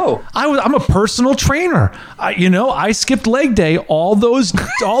 Let's go. I'm a personal trainer. I skipped leg day all those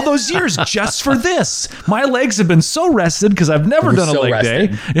years just for this. My legs have been so rested because I've never done a leg day.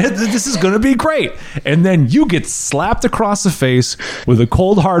 This is going to be great. And then you get slapped across the face with a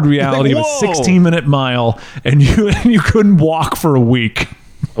cold hard reality of a 16-minute mile, and you couldn't walk for a week.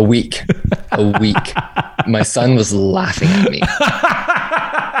 A week. My son was laughing at me.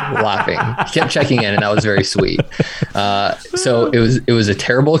 He kept checking in, and that was very sweet. So it was a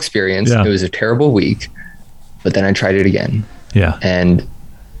terrible experience. It was a terrible week, but then I tried it again. Yeah. And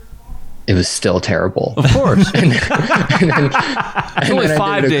it was still terrible. Of course. and then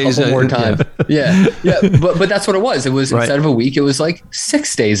 5 days. A couple more times. Yeah. But that's what it was. It was instead of a week, it was like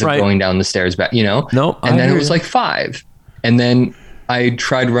 6 days of going down the stairs back, Nope. And then it was like 5. And then I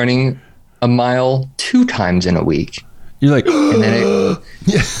tried running a mile 2 times in a week. You're like,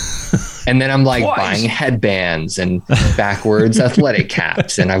 and then I'm like buying headbands and backwards athletic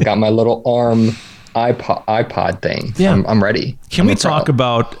caps. And I've got my little arm iPod thing. Yeah. I'm ready. Can we talk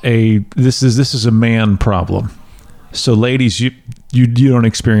about this is a man problem. So ladies, you don't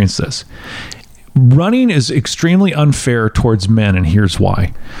experience this. Running is extremely unfair towards men, and here's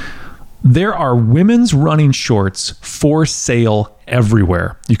why. There are women's running shorts for sale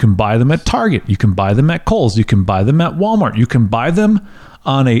everywhere. You can buy them at Target. You can buy them at Kohl's. You can buy them at Walmart. You can buy them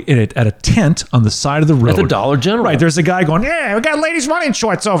at a tent on the side of the road. At the Dollar General. Right. There's a guy going, yeah, we got ladies running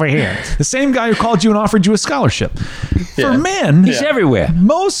shorts over here. The same guy who called you and offered you a scholarship. For men, he's everywhere.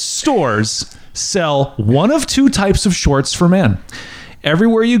 Most stores sell one of 2 types of shorts for men.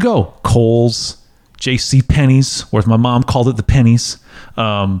 Everywhere you go, Kohl's, J.C. Penney's, or as my mom called it, the pennies,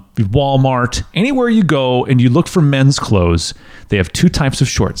 Walmart, anywhere you go and you look for men's clothes, they have 2 types of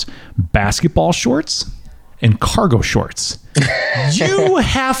shorts: basketball shorts and cargo shorts. You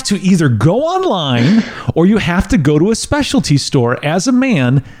have to either go online or you have to go to a specialty store as a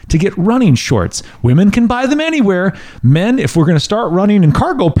man to get running shorts. Women can buy them anywhere. Men, if we're going to start running in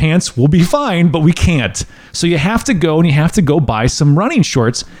cargo pants, we'll be fine, but we can't. So you have to go buy some running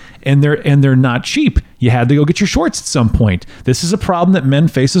shorts, and they're not cheap. you had to go get your shorts at some point. This is a problem that men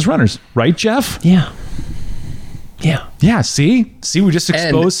face as runners, right, Jeff? Yeah. See, we just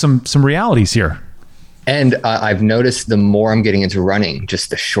exposed some realities here. And I've noticed the more I'm getting into running, just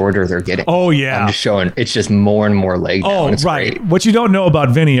the shorter they're getting. Oh, yeah. I'm just showing it's just more and more leg now. Oh, it's right. great. What you don't know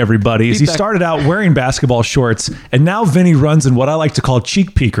about Vinny, everybody, is he started out wearing basketball shorts, and now Vinny runs in what I like to call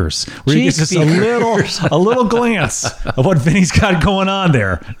cheek peekers, where he gets just a little glance of what Vinny's got going on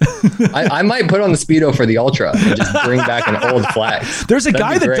there. I might put on the Speedo for the Ultra and just bring back an old flex. There's a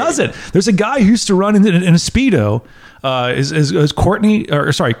guy that does it. There's a guy who used to run in a Speedo. Is Corey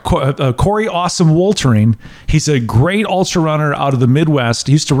Awesome Woltering. He's a great ultra runner out of the Midwest.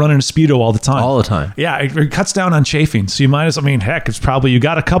 He used to run in a Speedo all the time. Yeah, it cuts down on chafing. So you might as, heck, it's probably, you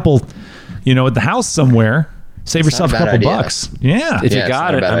got a couple, at the house somewhere. Save yourself a couple bucks. Yeah. If you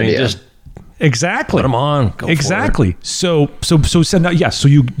got it, just exactly put them on. Go exactly. For it. So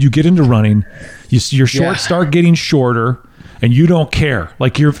you get into running. Your shorts start getting shorter, and you don't care.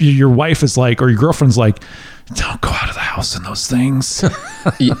 Like your wife is like, or your girlfriend's like, don't go out of the house in those things.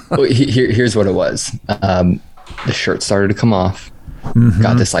 Here's what it was. The shirt started to come off. Mm-hmm.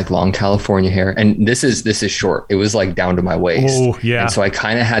 Got this like long California hair, and this is short. It was like down to my waist. Oh yeah. And so I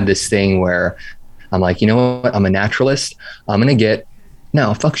kind of had this thing where I'm like, you know what? I'm a naturalist. I'm gonna get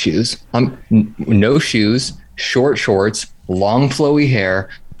fuck shoes. No shoes, short shorts, long flowy hair.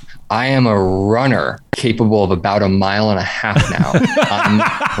 I am a runner capable of about 1.5 miles now.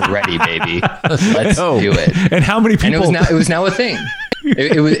 I'm ready, baby. Let's do it. And how many people? And it was now a thing.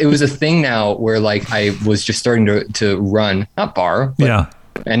 It was a thing now where like I was just starting to run, not bar,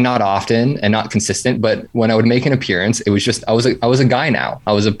 and not often and not consistent. But when I would make an appearance, it was just I was a guy now.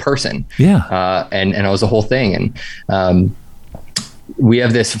 I was a person. Yeah. And I was a whole thing. And we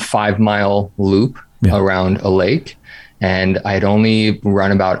have this 5-mile loop around a lake. And I had only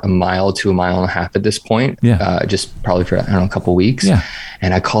run about 1 mile to 1.5 miles at this point. Yeah. Just probably for, a couple weeks. Yeah.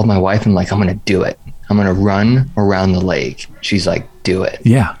 And I called my wife and like, I'm going to do it. I'm going to run around the lake. She's like, do it.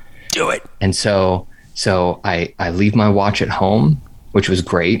 Yeah. Do it. And so I leave my watch at home, which was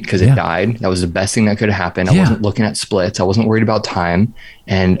great because it died. That was the best thing that could have happened. I wasn't looking at splits. I wasn't worried about time.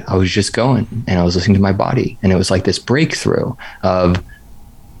 And I was just going and I was listening to my body. And it was like this breakthrough of,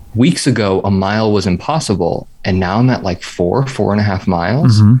 weeks ago, 1 mile was impossible. And now I'm at like 4.5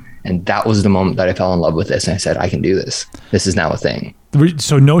 miles. Mm-hmm. And that was the moment that I fell in love with this. And I said, I can do this. This is now a thing.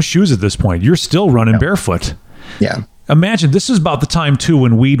 So no shoes at this point. You're still running barefoot. Yeah. Imagine this is about the time too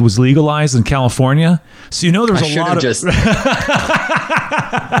when weed was legalized in California. So there was a lot of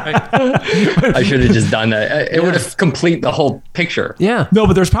I should have just done that. It would have complete the whole picture. Yeah. No,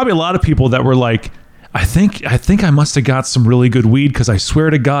 but there's probably a lot of people that were like, I think I must have got some really good weed because I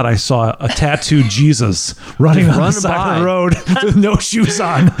swear to God I saw a tattooed Jesus running on the side of the road with no shoes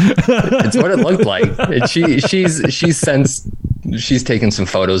on. It's what it looked like. And she's taken some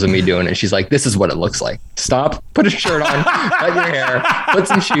photos of me doing it. She's like, this is what it looks like. Stop, put a shirt on, cut your hair, put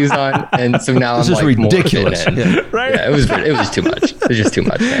some shoes on, and so now this I'm is like ridiculous. Right? Yeah, it was too much. It was just too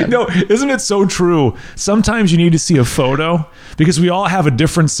much, man. No, isn't it so true? Sometimes you need to see a photo because we all have a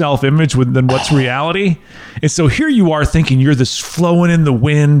different self-image than what's reality. And so here you are thinking you're this flowing in the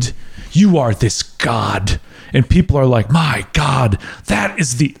wind. You are this God. And people are like, my God, that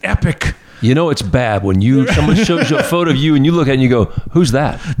is the epic. It's bad when someone shows you a photo of you and you look at it and you go, who's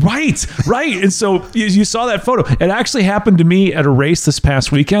that? Right. And so you saw that photo. It actually happened to me at a race this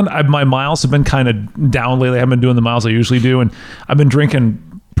past weekend. My miles have been kind of down lately. I haven't been doing the miles I usually do. And I've been drinking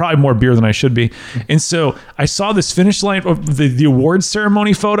probably more beer than I should be. And so I saw this finish line of the awards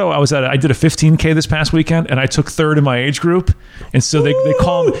ceremony photo. I did a 15K this past weekend and I took third in my age group. And so they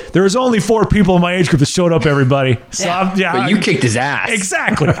called me. There was only 4 people in my age group that showed up, everybody. So but you kicked his ass.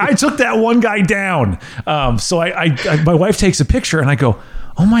 Exactly. I took that one guy down. So my wife takes a picture and I go,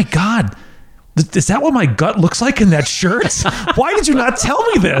 oh my God, is that what my gut looks like in that shirt? Why did you not tell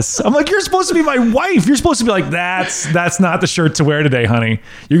me this? I'm like, you're supposed to be my wife. You're supposed to be like, that's not the shirt to wear today, honey.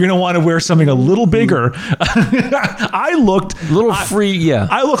 You're going to want to wear something a little bigger. I looked a little free. Yeah.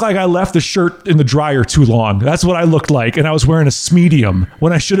 I looked like I left the shirt in the dryer too long. That's what I looked like. And I was wearing a medium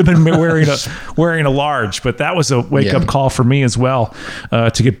when I should have been wearing a large, but that was a wake up call for me as well,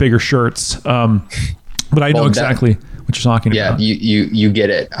 to get bigger shirts. But I know exactly what you're talking about. Yeah, you get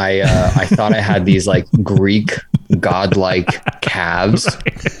it. I thought I had these like Greek godlike calves,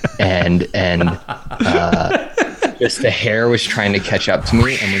 and just the hair was trying to catch up to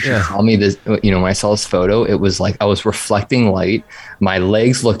me. And when she saw me this, when I saw this photo, it was like I was reflecting light. My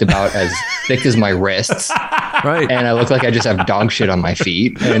legs looked about as thick as my wrists, right? And I looked like I just have dog shit on my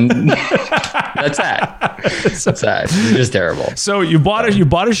feet, and that's that. That's that. It's just terrible. So you bought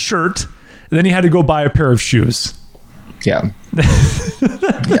a shirt. then you had to go buy a pair of shoes. Yeah.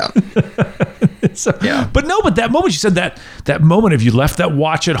 Yeah. But that moment you said that moment of you left that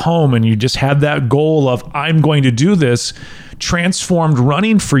watch at home and you just had that goal of I'm going to do this, transformed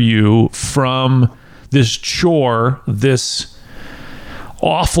running for you from this chore, this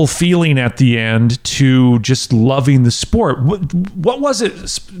awful feeling at the end, to just loving the sport. What was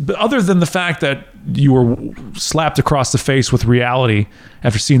it, other than the fact that you were slapped across the face with reality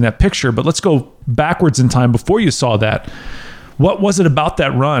after seeing that picture? But let's go backwards in time before you saw that. What was it about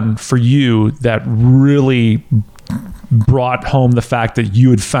that run for you that really brought home the fact that you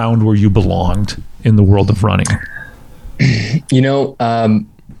had found where you belonged in the world of running?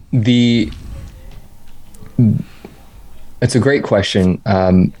 It's a great question.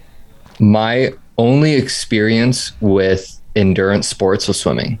 My only experience with endurance sports was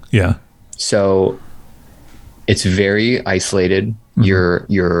swimming. Yeah. So it's very isolated.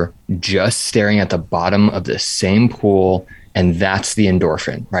 Mm-hmm. You're just staring at the bottom of the same pool, and that's the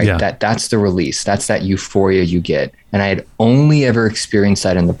endorphin, right? Yeah. That's the release. That's that euphoria you get. And I had only ever experienced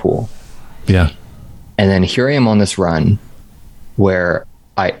that in the pool. Yeah. And then here I am on this run where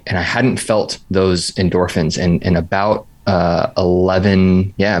I hadn't felt those endorphins in about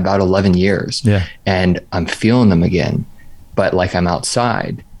 11 years. Yeah. And I'm feeling them again, but like I'm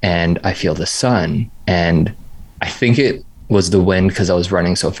outside and I feel the sun, and I think it was the wind because I was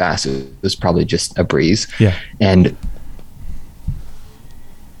running so fast. It was probably just a breeze. Yeah. And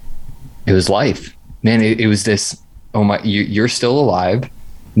it was life, man. It was this, oh my, you're still alive.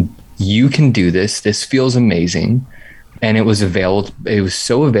 You can do this. This feels amazing. And it was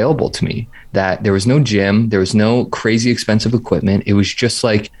so available to me that there was no gym, there was no crazy expensive equipment. It was just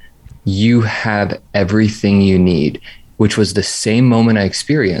like, you have everything you need, which was the same moment I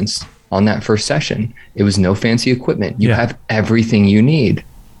experienced on that first session. It was no fancy equipment. You have everything you need.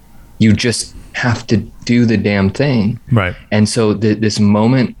 You just have to do the damn thing. Right. And so this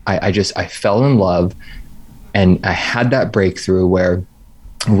moment, I fell in love, and I had that breakthrough where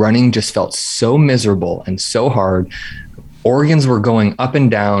running just felt so miserable and so hard. Organs were going up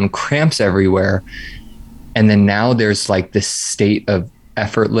and down, cramps everywhere. And then now there's like this state of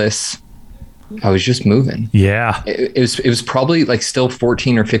effortless, I was just moving. Yeah. It was probably like still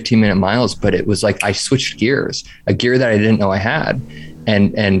 14 or 15 minute miles, but it was like I switched gears, a gear that I didn't know I had.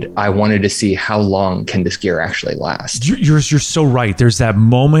 And I wanted to see how long can this gear actually last. You're so right. There's that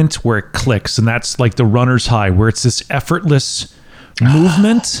moment where it clicks, and that's like the runner's high, where it's this effortless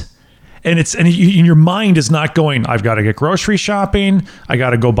movement. And your mind is not going, I've got to get grocery shopping. I got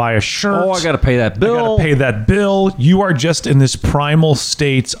to go buy a shirt. Oh, I got to pay that bill. I got to pay that bill. You are just in this primal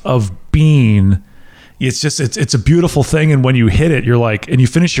state of being. It's just, it's a beautiful thing. And when you hit it, you're like, and you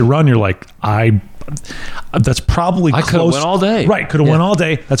finish your run, you're like, that's probably I close. could have went all day. Right. Could have went all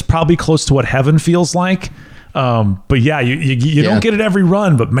day. That's probably close to what heaven feels like. But yeah, you don't get it every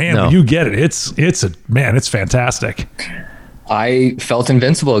run, but man, when you get it, it's fantastic. I felt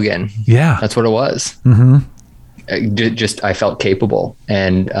invincible again. Yeah. That's what it was. Mm-hmm. I felt capable.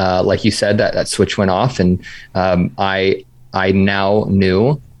 And like you said, that switch went off, and I now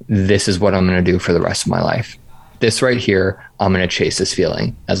knew this is what I'm going to do for the rest of my life. This right here, I'm going to chase this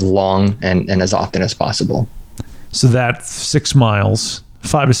feeling as long and as often as possible. So that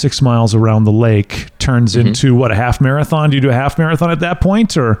 5 to 6 miles around the lake turns into what, a half marathon? Do you do a half marathon at that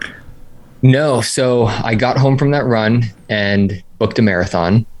point, or? No. So I got home from that run and booked a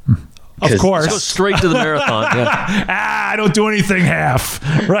marathon. Of course. Go straight to the marathon. Yeah. I don't do anything half.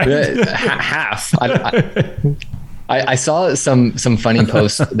 Right. Half. I saw some funny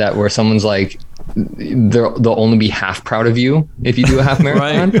posts that where someone's like, they'll only be half proud of you if you do a half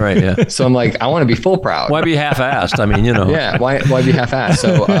marathon. Right. Yeah. So I'm like, I want to be full proud. Why be half-assed? I mean, Yeah. Why be half-assed?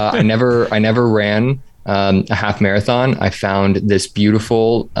 So I never ran a half marathon. I found this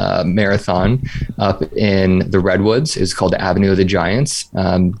beautiful marathon up in the Redwoods. It's called the Avenue of the Giants,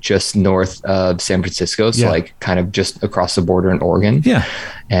 just north of San Francisco. So like kind of just across the border in Oregon. Yeah.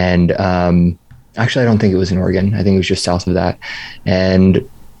 And actually, I don't think it was in Oregon. I think it was just south of that. And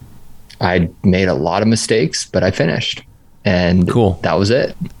I made a lot of mistakes, but I finished. And that was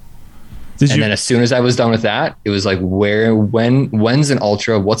it. Then as soon as I was done with that, it was like, when's an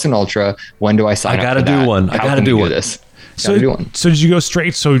ultra? What's an ultra? When do I sign up for that? I got to do one. So did you go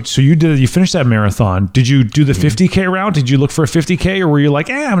straight? So you finished that marathon. Did you do the 50K route? Did you look for a 50K, or were you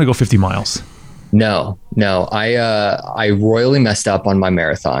like, I'm going to go 50 miles? No. I royally messed up on my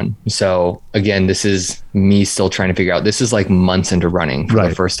marathon. So again, this is me still trying to figure out, this is like months into running for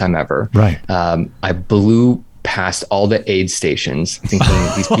the first time ever. Right. I blew past all the aid stations, thinking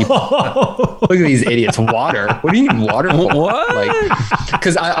these people, look at these idiots, water. What do you need water for? What? Like,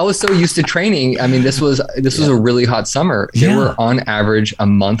 because I was so used to training. I mean, this was a really hot summer. There were on average a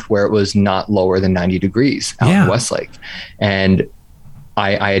month where it was not lower than 90 degrees out in Westlake, and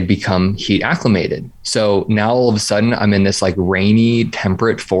I had become heat acclimated. So now all of a sudden I'm in this like rainy,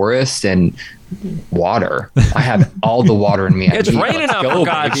 temperate forest and water. I have all the water in me. It's raining up, for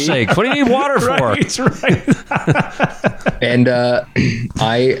God's sake. What do you need water for? Right. And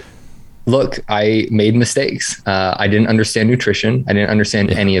I made mistakes. I didn't understand nutrition. I didn't understand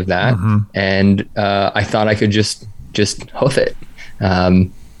any of that. And I thought I could just hoof it.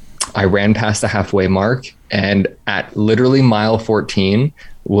 I ran past the halfway mark, and at literally mile 14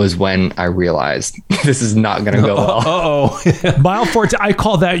 was when I realized this is not going to go well. Mile 14, I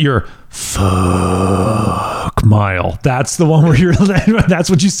call that your fuck mile. That's the one where that's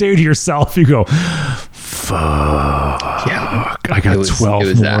what you say to yourself. You go, fuck. Yeah, I got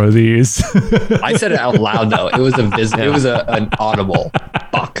 12 more of these. I said it out loud though. It was it was an audible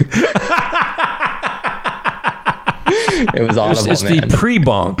fuck. It was audible. It's the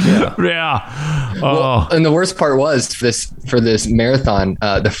pre-bonk. Oh. And the worst part was for this marathon,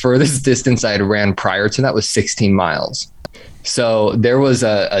 the furthest distance I had ran prior to that was 16 miles. So there was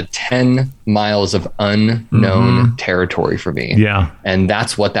a 10 miles of unknown territory for me. Yeah. And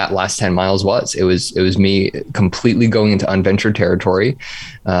that's what that last 10 miles was. It was me completely going into unventured territory.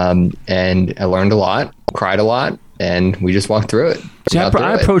 And I learned a lot, cried a lot, and we just walked through it. See,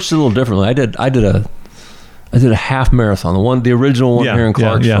 I approached it a little differently. I did a half marathon, the original one here in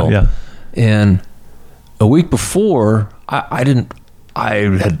Clarksville. Yeah. And a week before, I had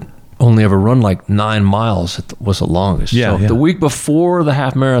only ever run like 9 miles. It was the longest. Yeah, so the week before the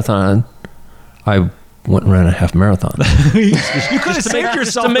half marathon, I went and ran a half marathon. You could have saved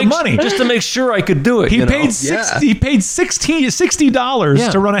yourself the money just to make sure I could do it. He paid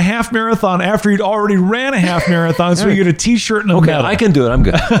 $60 to run a half marathon after he'd already ran a half marathon, so you get a T-shirt and a medal. I can do it. I'm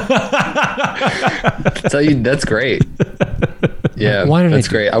good. That's great. Yeah, that's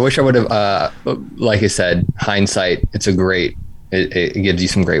great. I wish I would have, like I said, hindsight. It gives you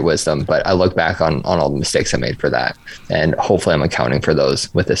some great wisdom, but I look back on all the mistakes I made for that, and hopefully I'm accounting for those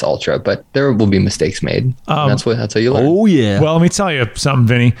with this ultra. But there will be mistakes made. That's how you learn. Oh yeah. Well, let me tell you something,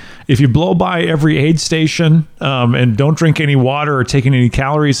 Vinny. If you blow by every aid station and don't drink any water or take any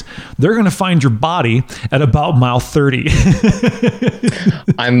calories, they're going to find your body at about mile 30.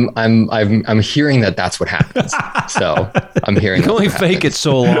 I'm hearing that's what happens. So I'm hearing. You can only fake it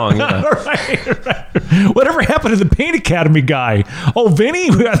so long. Right. Whatever happened to the Pain Academy guy? Oh, Vinny,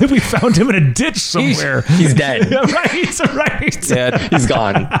 I think we found him in a ditch somewhere. He's dead. Right. Dead. He's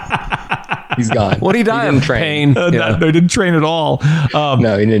gone. What did he die of? Pain. No, he didn't train at all.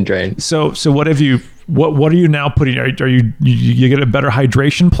 No, he didn't train. So what have you? What are you now putting? Are you get a better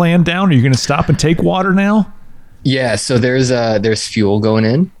hydration plan down? Are you going to stop and take water now? Yeah. So there's fuel going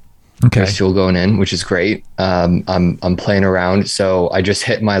in. Okay. There's fuel going in, which is great. I'm playing around. So I just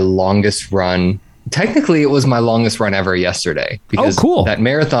hit my longest run. Technically, it was my longest run ever yesterday, because that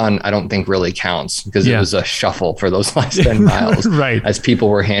marathon I don't think really counts, because it was a shuffle for those last 10 miles. Right. As people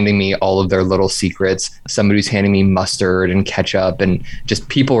were handing me all of their little secrets. Somebody was handing me mustard and ketchup, and just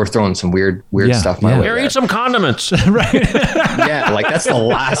people were throwing some weird stuff my way. Here, eat some condiments. Right. Yeah, like that's the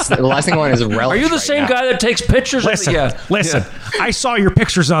last thing I want is a relish. Are you the same guy that takes pictures? Listen. I saw your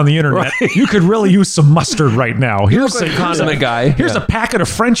pictures on the internet. Right. You could really use some mustard right now. Here's a condiment guy. Here's a packet of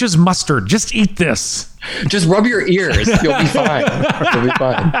French's mustard. Just eat this. Just rub your ears. You'll be fine. You'll be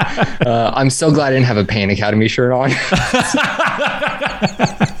fine. I'm so glad I didn't have a Pain Academy shirt on.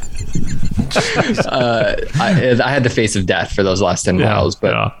 I had the face of death for those last 10 miles,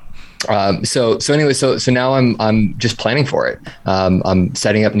 but so now I'm just planning for it. I'm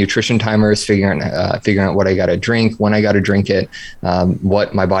setting up nutrition timers, figuring out what I got to drink, when I got to drink it,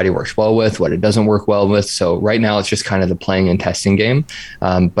 what my body works well with, what it doesn't work well with. So right now it's just kind of the playing and testing game.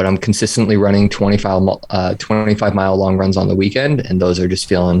 But I'm consistently running 25 mile long runs on the weekend, and those are just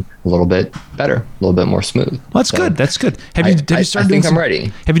feeling a little bit better, a little bit more smooth. Well, that's good. Have you started doing I'm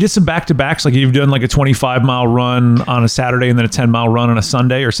ready. Have you did some back-to-backs? Like you've done like a 25 mile run on a Saturday and then a 10 mile run on a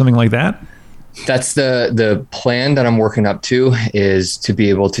Sunday or something like that? That's the plan that I'm working up to, is to be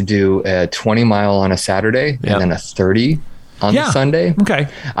able to do a 20 mile on a Saturday and then a 30 on the Sunday. Okay.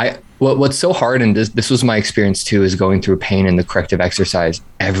 What's so hard, and this was my experience too, is going through pain and the corrective exercise.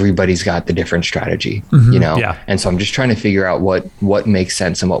 Everybody's got the different strategy, you know? Yeah. And so I'm just trying to figure out what makes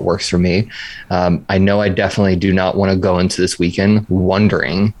sense and what works for me. I know I definitely do not want to go into this weekend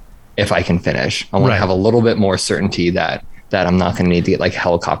wondering if I can finish. I want to have a little bit more certainty that that I'm not going to need to get like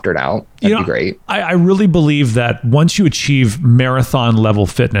helicoptered out. That'd be great. I really believe that once you achieve marathon level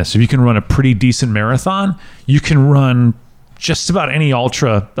fitness, if you can run a pretty decent marathon, you can run just about any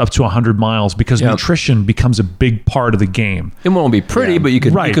ultra up to 100 miles because nutrition becomes a big part of the game. It won't be pretty, but you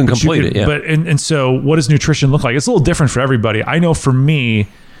can complete it. Yeah. But and so what does nutrition look like? It's a little different for everybody. I know for me,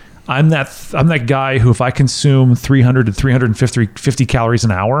 I'm that guy who, if I consume 300 to 350 calories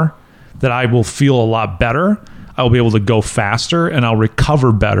an hour, that I will feel a lot better. I will be able to go faster and I'll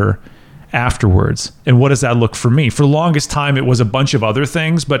recover better afterwards. And what does that look for me? For the longest time, it was a bunch of other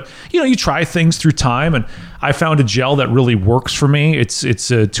things, but you try things through time, and I found a gel that really works for me. It's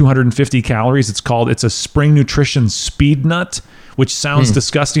 250 calories. It's a Spring Nutrition Speed Nut, which sounds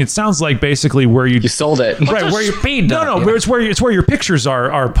disgusting. It sounds like basically where you sold it, right? Where you Speed Nut? No, it's where your pictures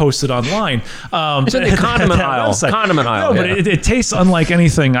are posted online. It's in the condiment aisle. Condiment aisle. No, but it tastes unlike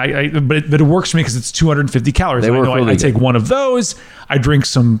anything. But it works for me because it's 250 calories. I take one of those. I drink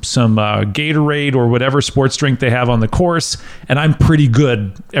some Gatorade or whatever sports drink they have on the course, and I'm pretty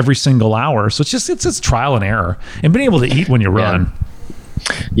good every single hour. So it's just trial and error, and being able to eat when you run.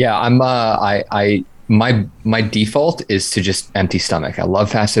 Yeah, I'm. My default is to just empty stomach. I love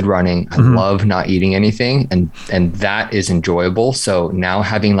fasted running. I love not eating anything, and that is enjoyable. So now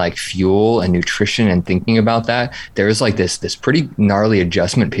having like fuel and nutrition and thinking about that, there's like this pretty gnarly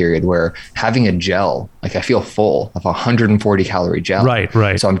adjustment period where having a gel, like I feel full of 140 calorie gel.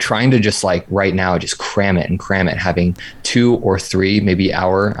 Right. So I'm trying to just like right now just cram it, having 2 or 3, maybe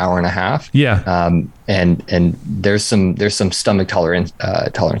hour and a half. Yeah. And there's some stomach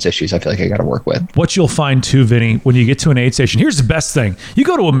tolerance issues I feel like I got to work with. What you'll find too, Vinny, when you get to an aid station, here's the best thing. You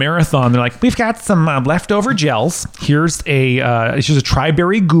go to a marathon, they're like, we've got some leftover gels. Here's a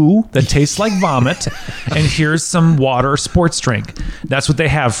tri-berry goo that tastes like vomit, and here's some water sports drink. That's what they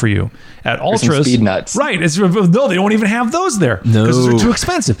have for you. At ultras, speed nuts. Right? No, they don't even have those there because they're too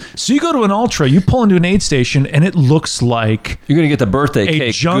expensive. So you go to an ultra, you pull into an aid station, and it looks like you're going to get the birthday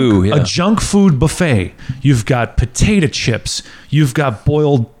cake goo. Yeah. A junk food buffet. You've got potato chips. You've got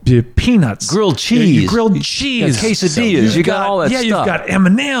boiled peanuts, grilled cheese, quesadillas. So you got all that stuff. You've got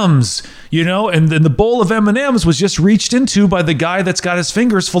M&Ms. And then the bowl of M&Ms was just reached into by the guy that's got his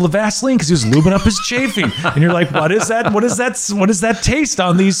fingers full of Vaseline because he was lubing up his chafing. And you're like, what is that? What is that taste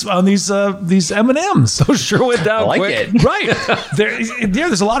on these M&Ms? So sure went down quick. It. Right.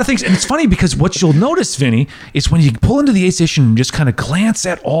 There's a lot of things. And it's funny because what you'll notice, Vinny, is when you pull into the aid station and just kind of glance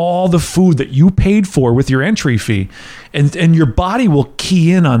at all the food that you paid for with your entry fee, and your body will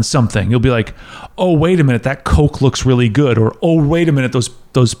key in on something. You'll be like, oh, wait a minute, that Coke looks really good. Or, oh, wait a minute, those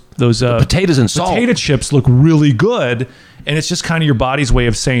potatoes and salt. Potato chips look really good. And it's just kind of your body's way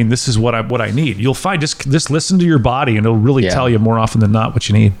of saying, this is what I need. You'll find, just listen to your body, and it'll really tell you more often than not what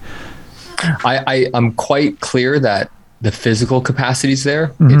you need. I'm quite clear that the physical capacity is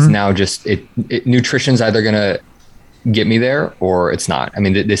there. It's now just nutrition's either going to get me there or it's not. I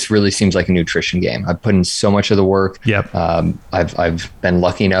mean, this really seems like a nutrition game. I've put in so much of the work. Yep. I've been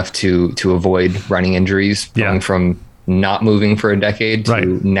lucky enough to avoid running injuries, going from not moving for a decade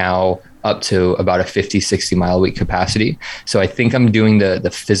to now up to about a 50-60 mile a week capacity. So I think I'm doing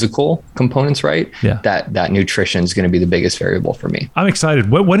the physical components right. Yeah. That nutrition is going to be the biggest variable for me. I'm excited.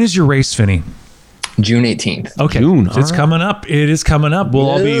 When is your race, Vinny? June 18th. Okay. June. It's coming up. It is coming up.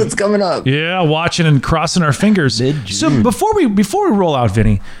 It's coming up. Yeah, watching and crossing our fingers. Mid-June. So before we roll out,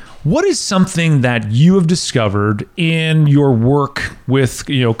 Vinny, what is something that you have discovered in your work with,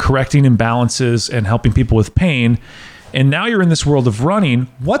 correcting imbalances and helping people with pain? And now you're in this world of running.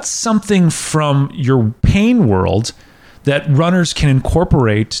 What's something from your pain world that runners can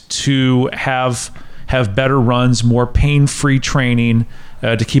incorporate to have better runs, more pain-free training,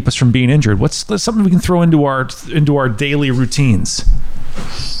 to keep us from being injured? What's something we can throw into our daily routines?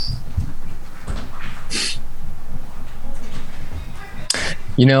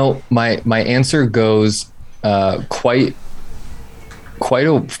 My answer goes quite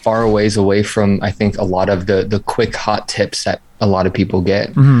a far ways away from, I think, a lot of the quick hot tips that a lot of people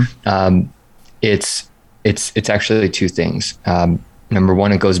get. It's actually two things. Number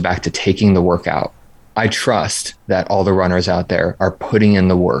one, it goes back to taking the workout. I trust that all the runners out there are putting in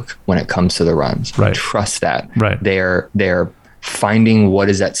the work when it comes to the runs. Right. I trust that. Right. They're finding what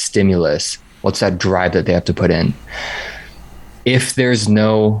is that stimulus, what's that drive that they have to put in. If there's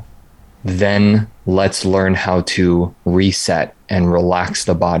no, then let's learn how to reset and relax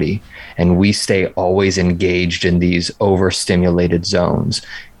the body. And we stay always engaged in these overstimulated zones.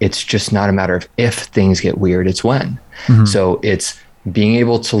 It's just not a matter of if things get weird, it's when. So it's being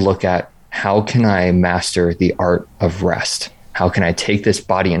able to look at, how can I master the art of rest? How can I take this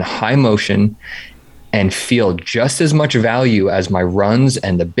body in high motion and feel just as much value as my runs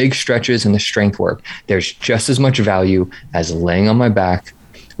and the big stretches and the strength work. There's just as much value as laying on my back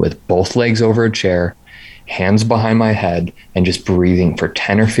with both legs over a chair, hands behind my head, and just breathing for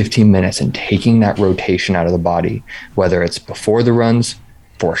 10 or 15 minutes and taking that rotation out of the body, whether it's before the runs,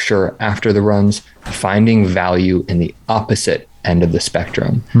 for sure after the runs, finding value in the opposite end of the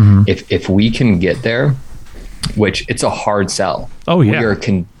spectrum. If we can get there, which it's a hard sell. Oh yeah.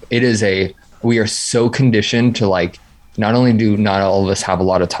 We are so conditioned to, like, not only do not all of us have a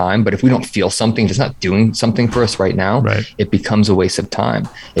lot of time, but if we don't feel something, just not doing something for us right now, it becomes a waste of time.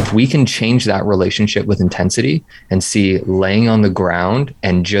 If we can change that relationship with intensity and see laying on the ground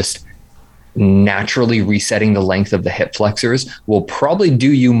and just naturally resetting the length of the hip flexors will probably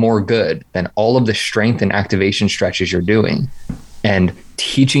do you more good than all of the strength and activation stretches you're doing. And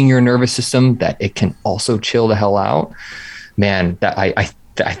teaching your nervous system that it can also chill the hell out, man, that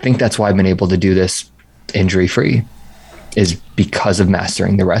I think that's why I've been able to do this injury-free, is because of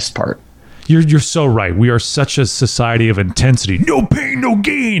mastering the rest part. You're so right. We are such a society of intensity. No pain, no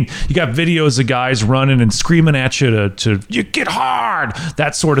gain. You got videos of guys running and screaming at you to you get hard,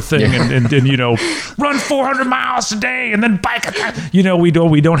 that sort of thing, and you know, run 400 miles a day and then bike. You know, we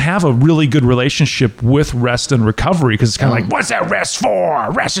don't have a really good relationship with rest and recovery, because it's kind of like, what's that rest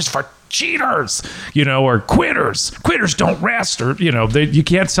for? Rest is for cheaters, you know, or quitters. Quitters don't rest, or you know, you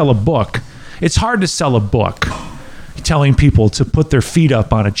can't sell a book. It's hard to sell a book telling people to put their feet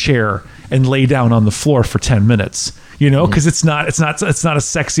up on a chair and lay down on the floor for 10 minutes, you know, because it's not a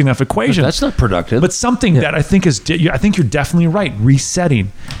sexy enough equation. That's not productive. But something that I think I think you're definitely right.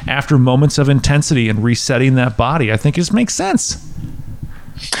 Resetting after moments of intensity and resetting that body, I think makes sense.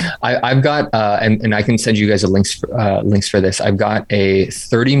 I've got, and I can send you guys links for this. I've got a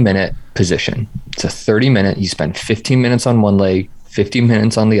 30-minute position. It's a 30-minute. You spend 15 minutes on one leg, 50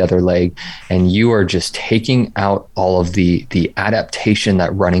 minutes on the other leg, and you are just taking out all of the adaptation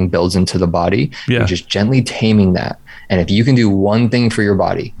that running builds into the body. You're just gently taming that. And if you can do one thing for your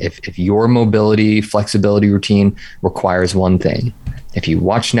body, if your mobility, flexibility routine requires one thing, if you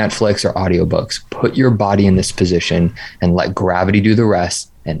watch Netflix or audiobooks, put your body in this position and let gravity do the rest,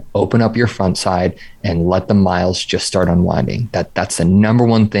 and open up your front side and let the miles just start unwinding. That's the number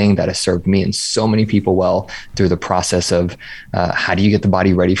one thing that has served me and so many people well through the process of how do you get the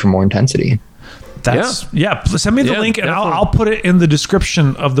body ready for more intensity? Send me the link, and I'll put it in the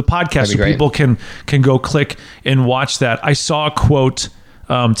description of the podcast so people can go click and watch that. I saw a quote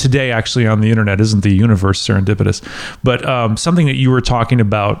today actually on the internet. Isn't the universe serendipitous? But something that you were talking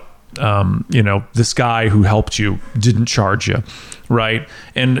about, you know, this guy who helped you didn't charge you, right?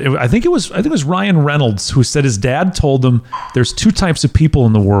 And I think it was Ryan Reynolds who said his dad told him there's two types of people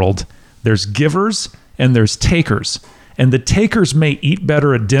in the world. There's givers and there's takers. And the takers may eat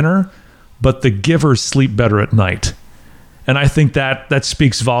better at dinner, but the givers sleep better at night. And I think that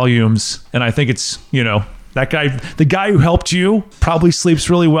speaks volumes. And I think it's, you know, that guy, the guy who helped you probably sleeps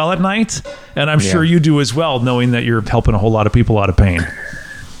really well at night. And I'm sure you do as well, knowing that you're helping a whole lot of people out of pain.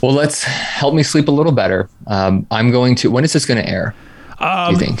 Well, let's help me sleep a little better. I'm going to, when is this going to air?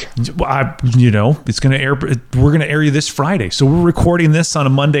 Do you think? It's going to air. We're going to air you this Friday. So we're recording this on a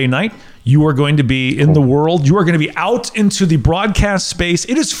Monday night. You are going to be in the world. You are going to be out into the broadcast space.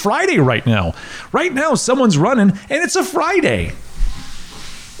 It is Friday right now. Right now, someone's running, and it's a Friday.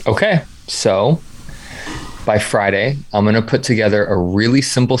 Okay. So by Friday, I'm going to put together a really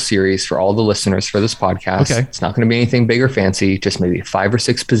simple series for all the listeners for this podcast. Okay. It's not going to be anything big or fancy, just maybe 5 or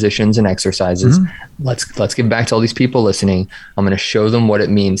 6 positions and exercises. Let's get back to all these people listening. I'm going to show them what it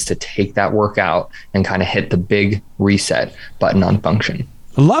means to take that workout and kind of hit the big reset button on function.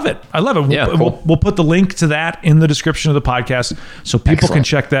 I love it. We'll put the link to that in the description of the podcast so people can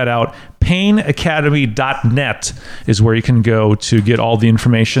check that out. painacademy.net is where you can go to get all the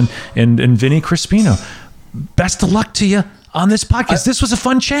information. And Vinny Crispino, best of luck to you on this podcast. This was a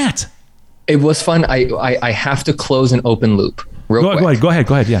fun chat. It was fun. I have to close an open loop real quick. Go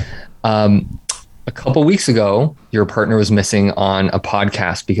ahead. Yeah. A couple weeks ago, your partner was missing on a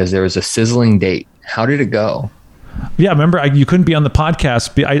podcast because there was a sizzling date. How did it go? Yeah, remember you couldn't be on the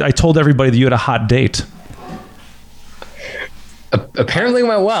podcast. I told everybody that you had a hot date. Apparently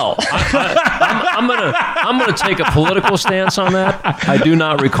went well. I'm gonna take a political stance on that. I do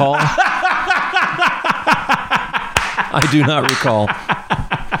not recall.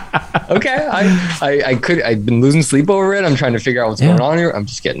 Okay, I've been losing sleep over it. I'm trying to figure out what's going on here. I'm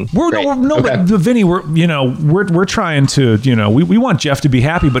just kidding. But Vinny, we're trying to, we want Jeff to be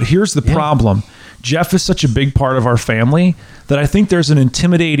happy, but here's the problem. Jeff is such a big part of our family that I think there's an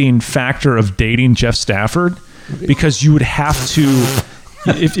intimidating factor of dating Jeff Stafford, because you would have to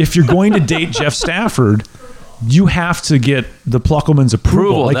if you're going to date Jeff Stafford, you have to get the Pluckelman's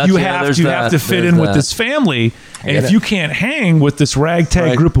approval. Like you have to fit in with this family. And if you can't hang with this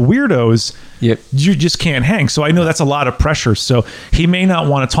ragtag group of weirdos, you just can't hang. So I know that's a lot of pressure. So he may not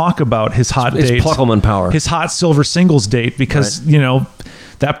want to talk about his hot date, Pluckelman power, his hot silver singles date, because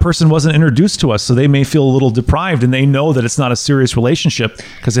that person wasn't introduced to us. So they may feel a little deprived, and they know that it's not a serious relationship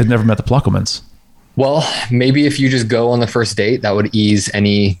because they've never met the Pluckelmans. Well, maybe if you just go on the first date, that would ease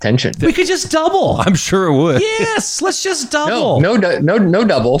any tension. We could just double. I'm sure it would. Yes, let's just double. No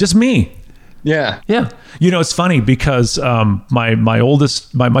double. Just me. Yeah. It's funny because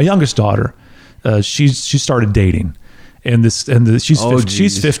my youngest daughter, she started dating, and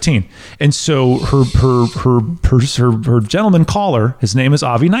she's 15, and so her gentleman caller, his name is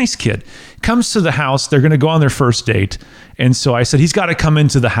Avi Nice Kid, comes to the house. They're going to go on their first date. And so I said, he's got to come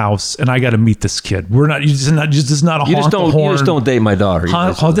into the house, and I got to meet this kid. This is not a honk the horn. You just don't date my daughter.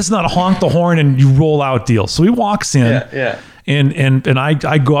 This is not a honk the horn and you roll out deal. So he walks in, and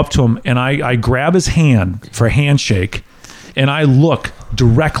I go up to him, and I grab his hand for a handshake, and I look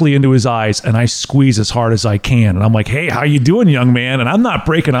directly into his eyes, and I squeeze as hard as I can. And I'm like, hey, how you doing, young man? And I'm not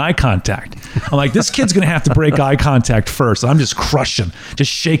breaking eye contact. I'm like, this kid's going to have to break eye contact first. And I'm just crushing, just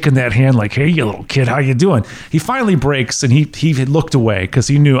shaking that hand like, hey, you little kid, how you doing? He finally breaks, and he looked away because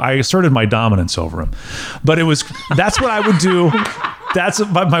he knew I asserted my dominance over him. But that's what I would do. That's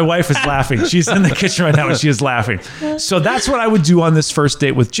what my wife is laughing. She's in the kitchen right now and she is laughing. So that's what I would do on this first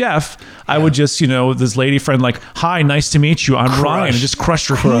date with Jeff. I would just, this lady friend, like, hi, nice to meet you. I'm Ryan, and just crush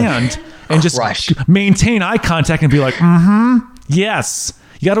her hand and just maintain eye contact and be like, yes.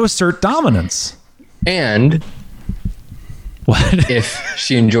 You got to assert dominance. And if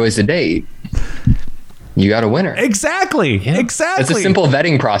she enjoys the date, you got a winner. Exactly. It's a simple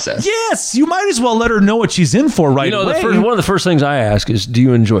vetting process. Yes. You might as well let her know what she's in for away. One of the first things I ask is, do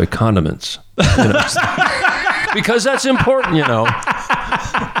you enjoy condiments? Because that's important, You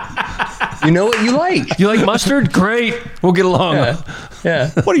know what you like. You like mustard? Great. We'll get along.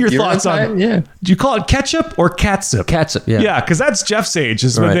 Yeah. What are your thoughts on? Yeah. Do you call it ketchup or catsup? Catsup. Yeah. Yeah, because that's Jeff's age.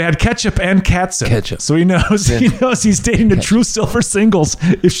 Is when they had ketchup and catsup. So he knows he's dating a true silver singles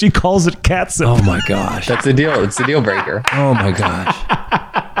if she calls it catsup. Oh my gosh. That's the deal. It's the deal breaker. Oh my gosh.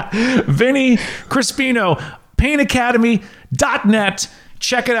 Vinny Crispino, paintacademy.net.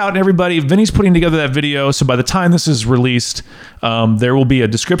 Check it out, everybody. Vinny's putting together that video, so by the time this is released, there will be a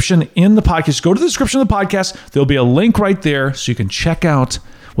description in the podcast. Go to the description of the podcast. There'll be a link right there, so you can check out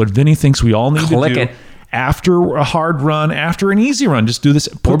what Vinny thinks we all need to do after a hard run, after an easy run. Just do this.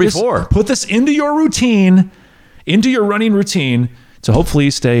 Put this into your routine, into your running routine, to hopefully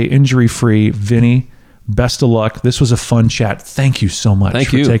stay injury-free. Vinny, best of luck. This was a fun chat. Thank you so much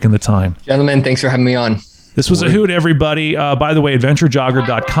for taking the time. Gentlemen, thanks for having me on. This was a hoot, everybody. By the way,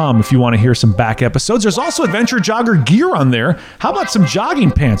 adventurejogger.com if you want to hear some back episodes. There's also Adventure Jogger gear on there. How about some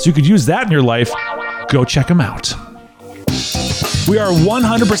jogging pants? You could use that in your life. Go check them out. We are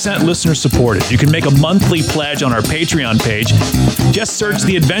 100% listener supported. You can make a monthly pledge on our Patreon page. Just search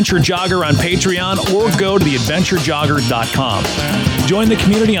The Adventure Jogger on Patreon or go to theadventurejogger.com. Join the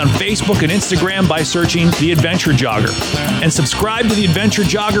community on Facebook and Instagram by searching The Adventure Jogger. And subscribe to The Adventure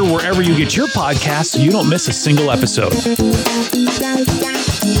Jogger wherever you get your podcasts so you don't miss a single episode.